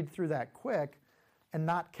could read through that quick and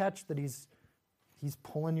not catch that he's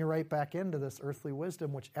pulling you right back into this earthly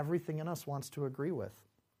wisdom, which everything in us wants to agree with.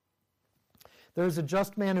 There's a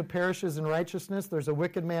just man who perishes in righteousness. There's a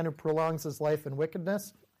wicked man who prolongs his life in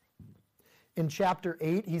wickedness. In chapter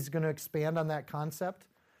 8, he's going to expand on that concept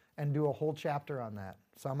and do a whole chapter on that.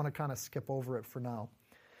 So I'm going to kind of skip over it for now.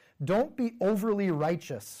 Don't be overly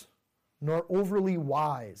righteous, nor overly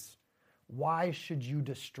wise. Why should you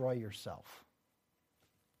destroy yourself?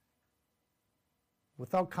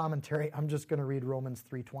 Without commentary, I'm just going to read Romans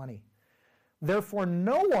 3:20. Therefore,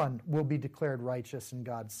 no one will be declared righteous in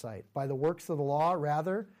God's sight by the works of the law.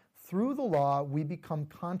 Rather, through the law, we become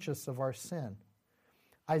conscious of our sin.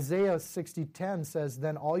 Isaiah 60:10 says,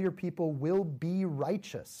 then all your people will be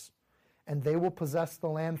righteous, and they will possess the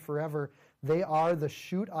land forever. They are the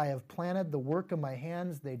shoot I have planted, the work of my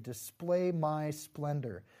hands. They display my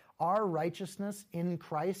splendor. Our righteousness in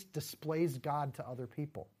Christ displays God to other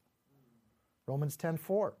people. Romans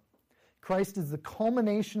 10:4. Christ is the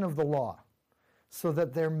culmination of the law, so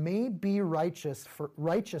that there may be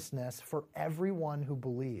righteousness for everyone who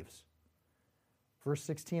believes. Verse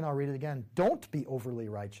 16, I'll read it again. Don't be overly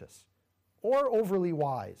righteous or overly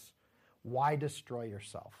wise. Why destroy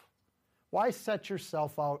yourself? Why set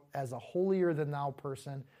yourself out as a holier-than-thou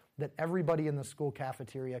person that everybody in the school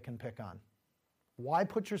cafeteria can pick on? Why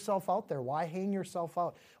put yourself out there? Why hang yourself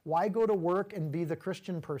out? Why go to work and be the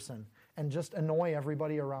Christian person and just annoy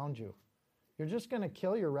everybody around you? You're just going to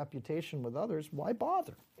kill your reputation with others. Why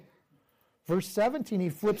bother? Verse 17, he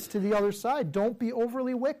flips to the other side. Don't be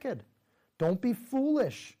overly wicked. Don't be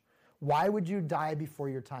foolish. Why would you die before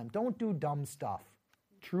your time? Don't do dumb stuff.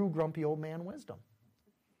 True grumpy old man wisdom.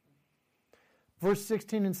 Verse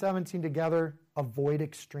 16 and 17 together, avoid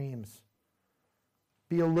extremes.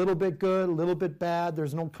 Be a little bit good, a little bit bad.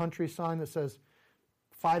 There's no country song that says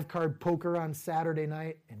 5-card poker on Saturday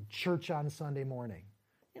night and church on Sunday morning.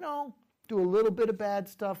 You know, do a little bit of bad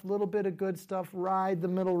stuff, a little bit of good stuff, ride the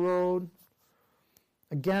middle road.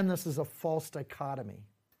 Again, this is a false dichotomy.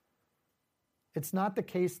 It's not the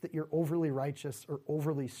case that you're overly righteous or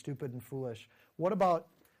overly stupid and foolish. What about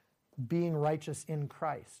being righteous in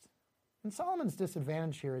Christ? And Solomon's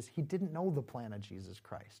disadvantage here is he didn't know the plan of Jesus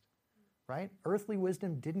Christ, right? Earthly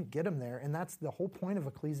wisdom didn't get him there, and that's the whole point of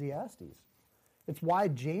Ecclesiastes. It's why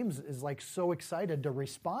James is like so excited to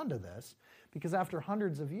respond to this, because after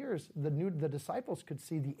hundreds of years, the disciples could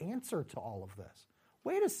see the answer to all of this.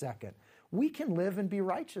 Wait a second. We can live and be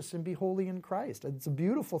righteous and be holy in Christ. It's a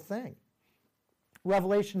beautiful thing.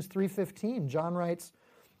 Revelations 3:15, John writes,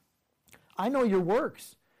 I know your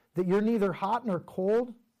works, that you're neither hot nor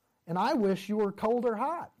cold, and I wish you were cold or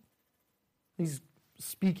hot. He's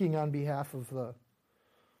speaking on behalf of the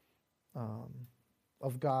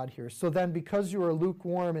of God here. So then, because you are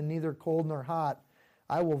lukewarm and neither cold nor hot,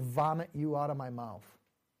 I will vomit you out of my mouth.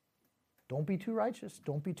 Don't be too righteous.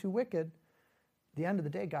 Don't be too wicked. At the end of the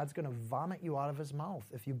day, God's going to vomit you out of his mouth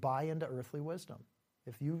if you buy into earthly wisdom.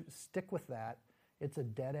 If you stick with that, it's a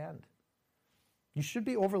dead end. You should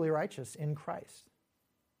be overly righteous in Christ.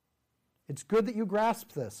 It's good that you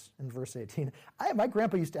grasp this in verse 18. My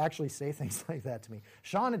grandpa used to actually say things like that to me.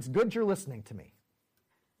 Sean, it's good you're listening to me.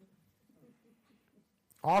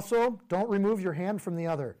 Also, don't remove your hand from the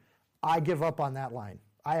other. I give up on that line.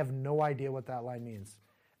 I have no idea what that line means.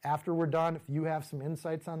 After we're done, if you have some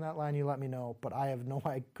insights on that line, you let me know. But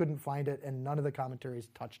I couldn't find it, and none of the commentaries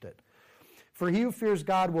touched it. For he who fears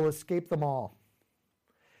God will escape them all.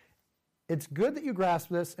 It's good that you grasp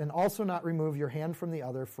this and also not remove your hand from the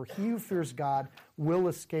other, for he who fears God will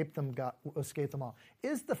escape them all.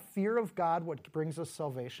 Is the fear of God what brings us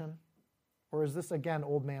salvation? Or is this, again,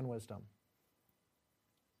 old man wisdom?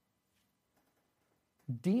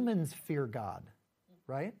 Demons fear God,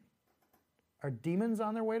 right? Are demons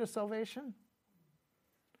on their way to salvation?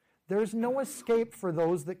 There's no escape for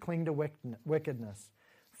those that cling to wickedness.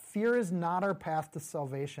 Fear is not our path to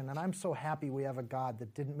salvation, and I'm so happy we have a God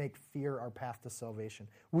that didn't make fear our path to salvation.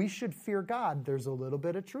 We should fear God. There's a little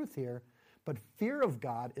bit of truth here, but fear of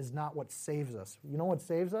God is not what saves us. You know what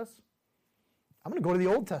saves us? I'm going to go to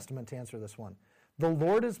the Old Testament to answer this one. The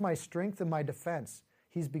Lord is my strength and my defense.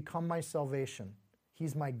 He's become my salvation.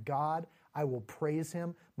 He's my God. I will praise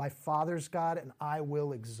him, my Father's God, and I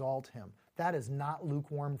will exalt him. That is not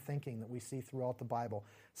lukewarm thinking that we see throughout the Bible.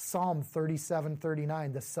 Psalm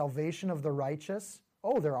 37:39, the salvation of the righteous,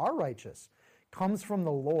 there are righteous, comes from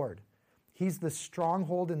the Lord. He's the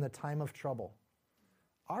stronghold in the time of trouble.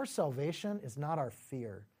 Our salvation is not our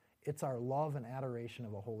fear. It's our love and adoration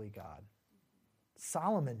of a holy God.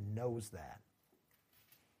 Solomon knows that.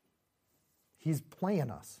 He's playing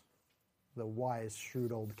us, the wise,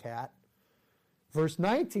 shrewd old cat. Verse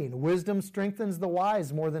 19, wisdom strengthens the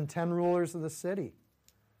wise more than 10 rulers of the city.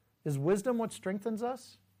 Is wisdom what strengthens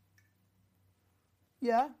us?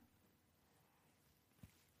 Yeah.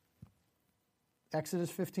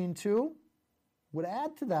 Exodus 15:2 would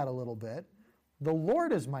add to that a little bit. The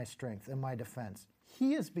Lord is my strength and my defense.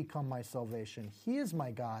 He has become my salvation. He is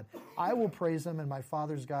my God. I will praise him and my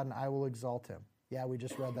Father's God, and I will exalt him. Yeah, we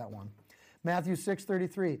just read that one. Matthew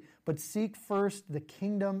 6:33, but seek first the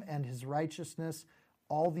kingdom and his righteousness.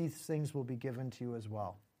 All these things will be given to you as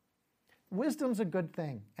well. Wisdom's a good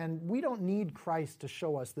thing, and we don't need Christ to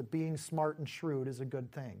show us that being smart and shrewd is a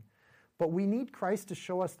good thing. But we need Christ to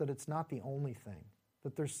show us that it's not the only thing,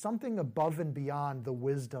 that there's something above and beyond the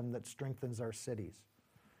wisdom that strengthens our cities.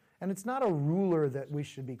 And it's not a ruler that we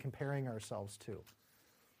should be comparing ourselves to.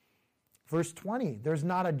 Verse 20, there's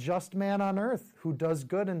not a just man on earth who does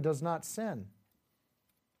good and does not sin.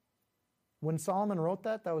 When Solomon wrote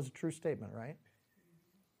that, that was a true statement, right?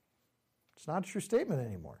 It's not a true statement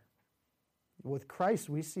anymore. With Christ,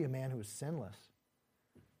 we see a man who is sinless.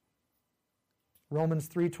 Romans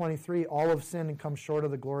 3:23, all have sinned and come short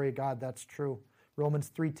of the glory of God. That's true. Romans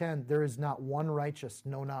 3:10, there is not one righteous,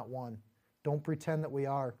 no, not one. Don't pretend that we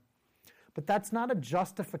are. But that's not a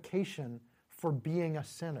justification for being a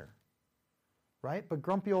sinner. Right? But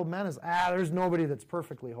grumpy old men is, there's nobody that's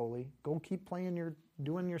perfectly holy. Go keep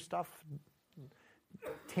doing your stuff,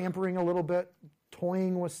 tampering a little bit,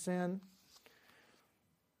 toying with sin.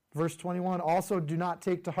 Verse 21, also do not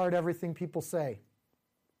take to heart everything people say,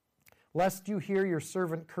 lest you hear your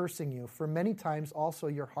servant cursing you, for many times also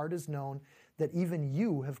your heart is known that even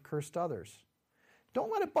you have cursed others.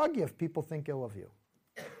 Don't let it bug you if people think ill of you.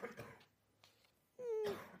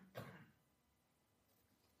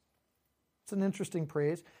 It's an interesting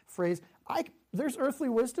phrase. There's earthly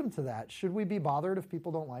wisdom to that. Should we be bothered if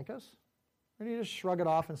people don't like us? Or do you just shrug it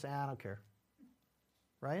off and say, I don't care?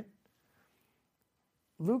 Right?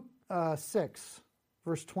 Luke 6,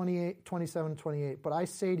 verse 27, 28. But I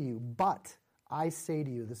say to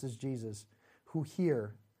you, this is Jesus, who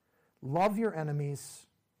hear, love your enemies,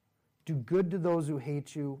 do good to those who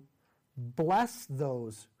hate you, bless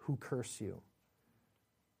those who curse you,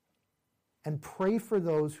 and pray for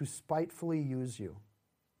those who spitefully use you.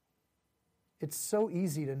 It's so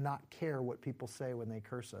easy to not care what people say when they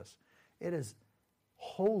curse us. It is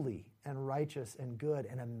holy and righteous and good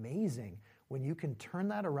and amazing when you can turn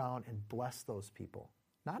that around and bless those people.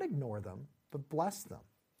 Not ignore them, but bless them.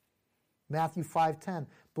 Matthew 5:10,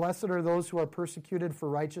 blessed are those who are persecuted for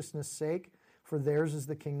righteousness' sake, for theirs is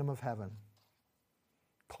the kingdom of heaven.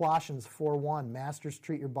 Colossians 4:1, masters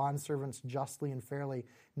treat your bondservants justly and fairly,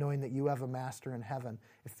 knowing that you have a master in heaven.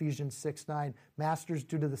 Ephesians 6:9, masters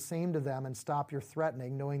do the same to them and stop your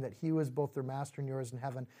threatening, knowing that he who is both their master and yours in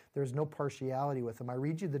heaven, there is no partiality with him. I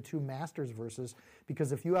read you the two masters verses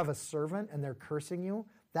because if you have a servant and they're cursing you,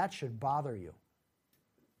 that should bother you.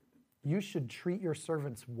 You should treat your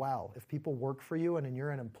servants well. If people work for you and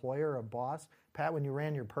you're an employer or a boss, Pat, when you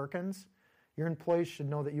ran your Perkins, your employees should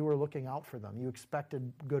know that you were looking out for them. You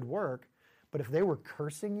expected good work, but if they were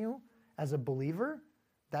cursing you as a believer,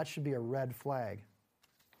 that should be a red flag.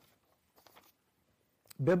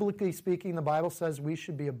 Biblically speaking, the Bible says we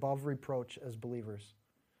should be above reproach as believers.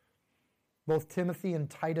 Both Timothy and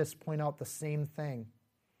Titus point out the same thing.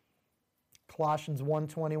 Colossians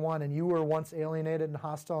 1:21, and you were once alienated and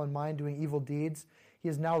hostile in mind, doing evil deeds. He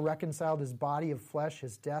has now reconciled his body of flesh,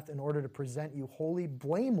 his death, in order to present you holy,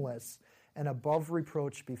 blameless, and above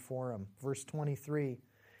reproach before him. Verse 23,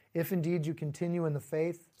 if indeed you continue in the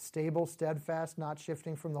faith, stable, steadfast, not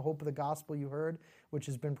shifting from the hope of the gospel you heard, which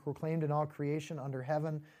has been proclaimed in all creation under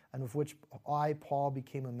heaven, and of which I, Paul,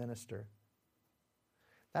 became a minister.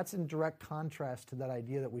 That's in direct contrast to that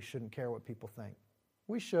idea that we shouldn't care what people think.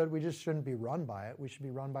 We should, we just shouldn't be run by it. We should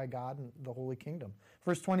be run by God and the Holy Kingdom.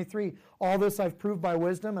 Verse 23, all this I've proved by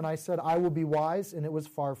wisdom, and I said, I will be wise, and it was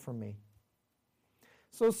far from me.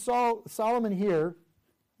 So Solomon here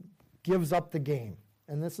gives up the game.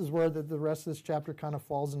 And this is where the rest of this chapter kind of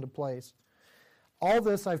falls into place. All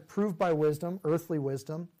this I've proved by wisdom, earthly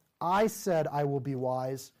wisdom. I said I will be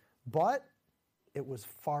wise, but it was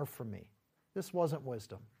far from me. This wasn't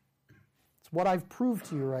wisdom. It's what I've proved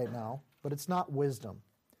to you right now, but it's not wisdom.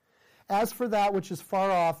 As for that which is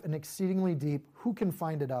far off and exceedingly deep, who can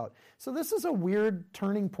find it out? So this is a weird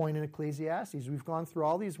turning point in Ecclesiastes. We've gone through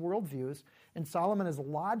all these worldviews, and Solomon has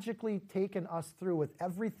logically taken us through with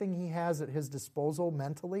everything he has at his disposal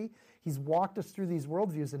mentally. He's walked us through these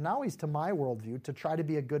worldviews, and now he's to my worldview to try to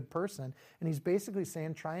be a good person. And he's basically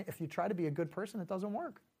saying, if you try to be a good person, it doesn't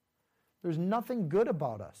work. There's nothing good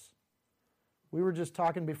about us. We were just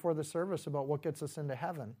talking before the service about what gets us into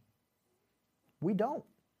heaven. We don't.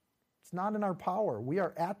 It's not in our power. We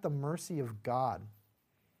are at the mercy of God.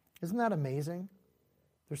 Isn't that amazing?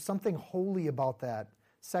 There's something holy about that.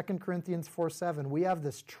 2 Corinthians 4:7, we have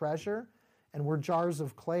this treasure, and we're jars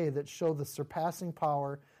of clay that show the surpassing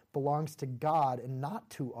power belongs to God and not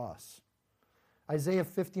to us. Isaiah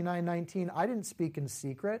 59:19, I didn't speak in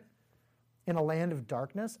secret in a land of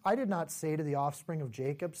darkness. I did not say to the offspring of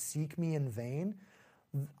Jacob, seek me in vain.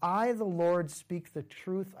 I, the Lord, speak the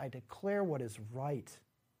truth. I declare what is right.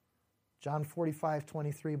 John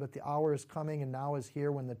 45:23, but the hour is coming and now is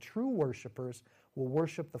here when the true worshipers will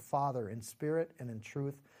worship the Father in spirit and in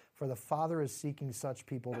truth, for the Father is seeking such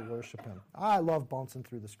people to worship him. I love bouncing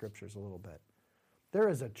through the scriptures a little bit. There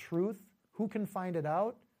is a truth. Who can find it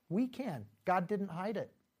out? We can. God didn't hide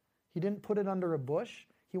it. He didn't put it under a bush.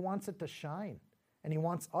 He wants it to shine, and he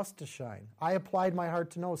wants us to shine. I applied my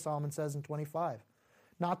heart to know, Solomon says in 25.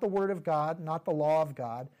 Not the word of God, not the law of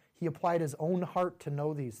God. He applied his own heart to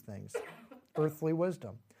know these things, earthly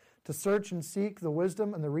wisdom, to search and seek the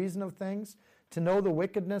wisdom and the reason of things, to know the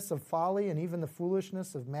wickedness of folly and even the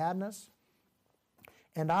foolishness of madness.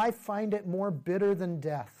 And I find it more bitter than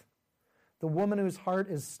death. The woman whose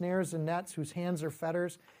heart is snares and nets, whose hands are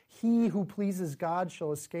fetters, he who pleases God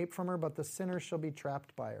shall escape from her, but the sinner shall be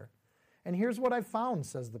trapped by her. And here's what I found,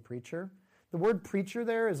 says the preacher. The word preacher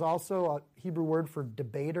there is also a Hebrew word for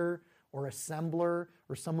debater or assembler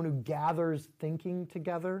or someone who gathers thinking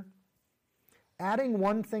together. Adding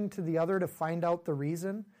one thing to the other to find out the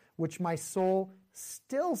reason, which my soul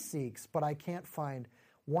still seeks, but I can't find.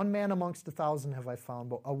 One man amongst 1,000 have I found,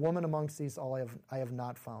 but a woman amongst these all I have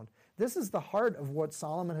not found. This is the heart of what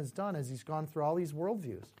Solomon has done as he's gone through all these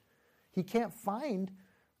worldviews. He can't find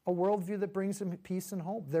a worldview that brings him peace and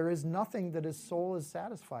hope. There is nothing that his soul is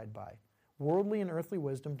satisfied by. Worldly and earthly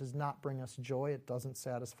wisdom does not bring us joy. It doesn't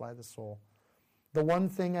satisfy the soul. The one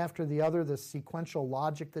thing after the other, the sequential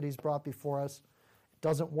logic that he's brought before us, it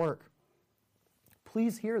doesn't work.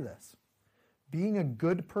 Please hear this. Being a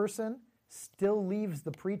good person still leaves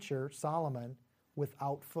the preacher, Solomon,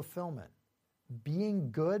 without fulfillment.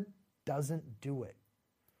 Being good doesn't do it.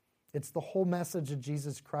 It's the whole message of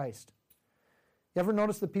Jesus Christ. You ever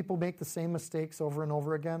notice that people make the same mistakes over and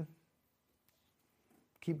over again?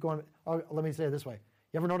 Keep going. Oh, let me say it this way.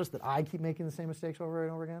 You ever notice that I keep making the same mistakes over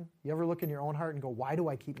and over again? You ever look in your own heart and go, why do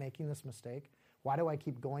I keep making this mistake? Why do I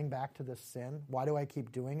keep going back to this sin? Why do I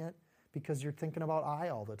keep doing it? Because you're thinking about I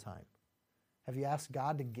all the time. Have you asked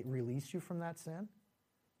God to release you from that sin?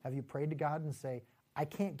 Have you prayed to God and say, I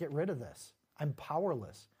can't get rid of this. I'm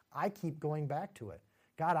powerless. I keep going back to it.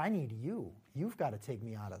 God, I need you. You've got to take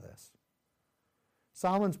me out of this.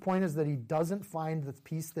 Solomon's point is that he doesn't find the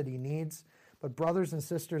peace that he needs, but brothers and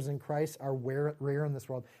sisters in Christ are rare in this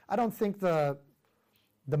world. I don't think the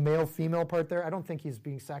male-female part there, I don't think he's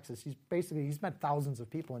being sexist. He's met thousands of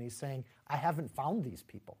people, and he's saying, I haven't found these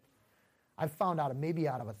people. I've found out maybe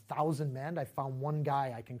out of 1,000 men, I found one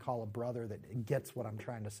guy I can call a brother that gets what I'm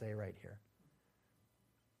trying to say right here.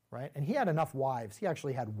 Right? And he had enough wives. He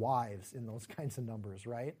actually had wives in those kinds of numbers,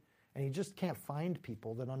 right? And he just can't find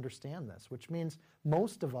people that understand this, which means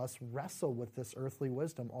most of us wrestle with this earthly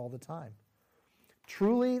wisdom all the time.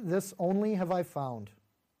 Truly, this only have I found.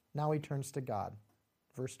 Now he turns to God.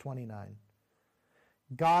 Verse 29.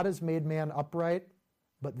 God has made man upright,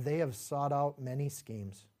 but they have sought out many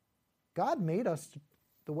schemes. God made us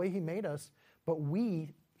the way he made us, but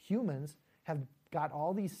we, humans, have got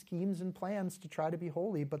all these schemes and plans to try to be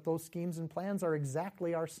holy, but those schemes and plans are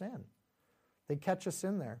exactly our sin. They catch us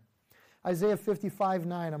in there. Isaiah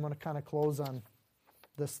 55:9, I'm going to kind of close on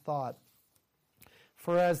this thought.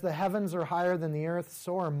 For as the heavens are higher than the earth,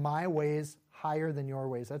 so are my ways higher than your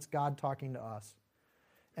ways. That's God talking to us.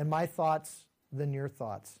 And my thoughts than your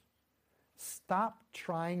thoughts. Stop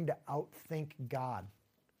trying to outthink God.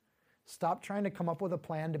 Stop trying to come up with a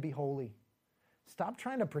plan to be holy. Stop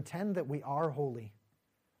trying to pretend that we are holy.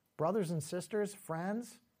 Brothers and sisters,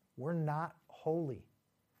 friends, we're not holy.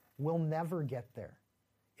 We'll never get there.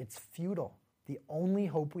 It's futile. The only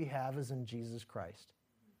hope we have is in Jesus Christ.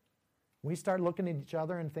 We start looking at each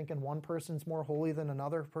other and thinking one person's more holy than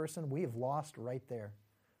another person, we have lost right there.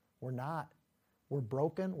 We're not. We're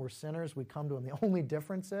broken. We're sinners. We come to him. The only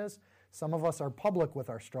difference is some of us are public with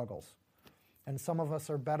our struggles. And some of us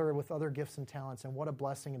are better with other gifts and talents. And what a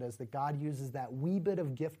blessing it is that God uses that wee bit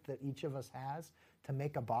of gift that each of us has to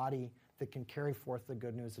make a body that can carry forth the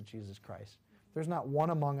good news of Jesus Christ. There's not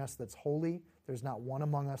one among us that's holy. There's not one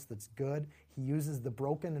among us that's good. He uses the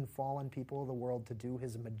broken and fallen people of the world to do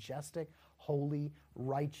his majestic, holy,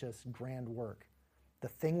 righteous, grand work. The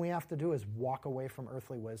thing we have to do is walk away from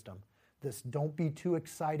earthly wisdom. This don't be too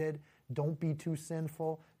excited, don't be too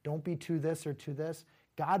sinful, don't be too this or too this.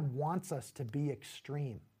 God wants us to be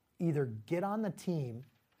extreme. Either get on the team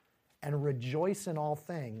and rejoice in all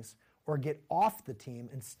things, or get off the team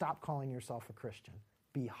and stop calling yourself a Christian.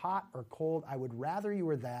 Be hot or cold. I would rather you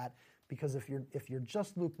were that, because if you're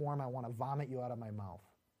just lukewarm, I want to vomit you out of my mouth.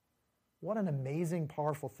 What an amazing,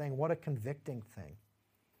 powerful thing. What a convicting thing.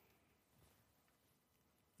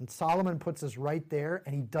 And Solomon puts us right there,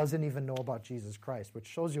 and he doesn't even know about Jesus Christ, which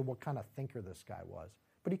shows you what kind of thinker this guy was.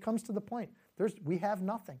 But he comes to the point. We have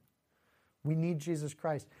nothing. We need Jesus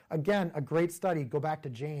Christ. Again, a great study. Go back to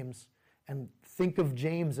James and think of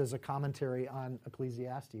James as a commentary on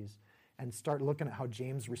Ecclesiastes and start looking at how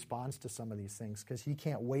James responds to some of these things, because he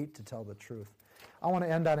can't wait to tell the truth. I want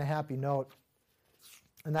to end on a happy note,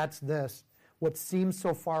 and that's this. What seems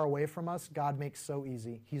so far away from us, God makes so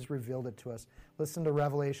easy. He's revealed it to us. Listen to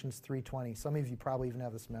Revelations 3:20. Some of you probably even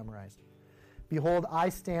have this memorized. Behold, I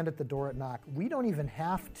stand at the door and knock. We don't even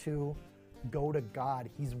have to go to God.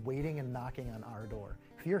 He's waiting and knocking on our door.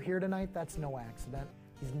 If you're here tonight, that's no accident.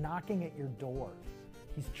 He's knocking at your door.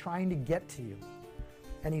 He's trying to get to you.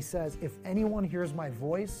 And he says, if anyone hears my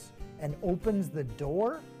voice and opens the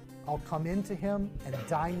door, I'll come into him and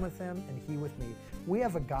dine with him and he with me. We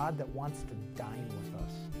have a God that wants to dine with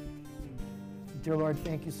us. Dear Lord,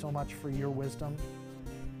 thank you so much for your wisdom.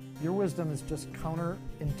 Your wisdom is just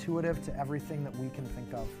counterintuitive to everything that we can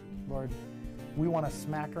think of. Lord, we want to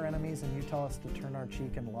smack our enemies and you tell us to turn our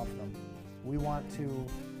cheek and love them. We want to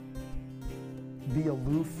be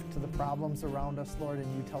aloof to the problems around us, Lord,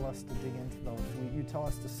 and you tell us to dig into those. You tell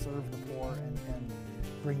us to serve the poor and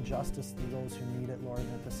bring justice to those who need it, Lord.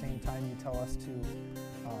 And at the same time, you tell us to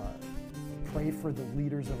pray for the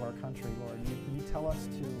leaders of our country, Lord. You tell us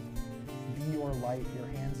to be your light, your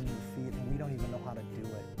hands and your feet, and we don't even know how to do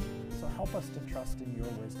it. So help us to trust in your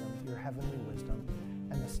wisdom, your heavenly wisdom.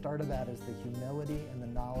 And the start of that is the humility and the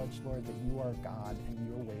knowledge, Lord, that you are God and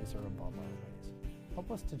your ways are above our ways. Help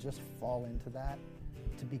us to just fall into that,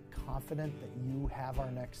 to be confident that you have our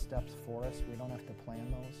next steps for us. We don't have to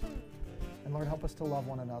plan those. And Lord, help us to love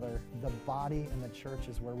one another. The body and the church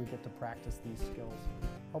is where we get to practice these skills.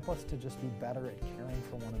 Help us to just be better at caring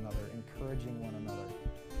for one another, encouraging one another,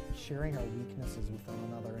 sharing our weaknesses with one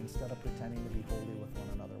another instead of pretending to be holy with one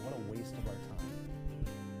another. What a waste of our time.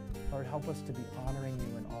 Lord, help us to be honoring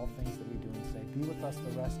you in all things that we do and say. Be with us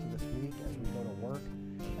the rest of this week as we go to work,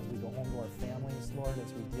 as we go home to our families, Lord,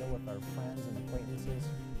 as we deal with our friends and acquaintances.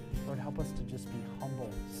 Lord, help us to just be humble,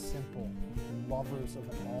 simple, lovers of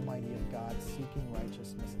an almighty of God, seeking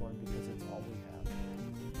righteousness, Lord, because it's all we have.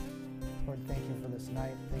 Lord, thank you for this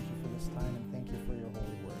night. Thank you for this time. And thank you for your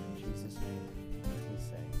holy word. In Jesus' name we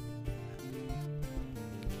say.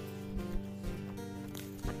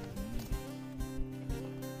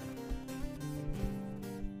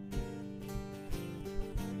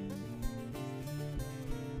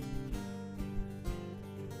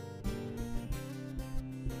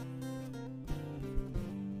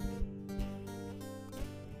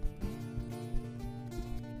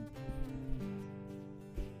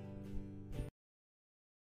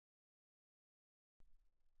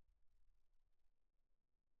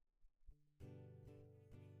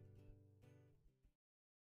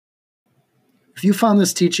 If you found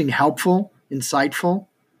this teaching helpful, insightful,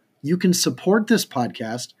 you can support this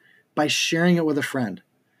podcast by sharing it with a friend.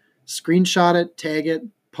 Screenshot it, tag it,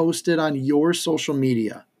 post it on your social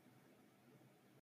media.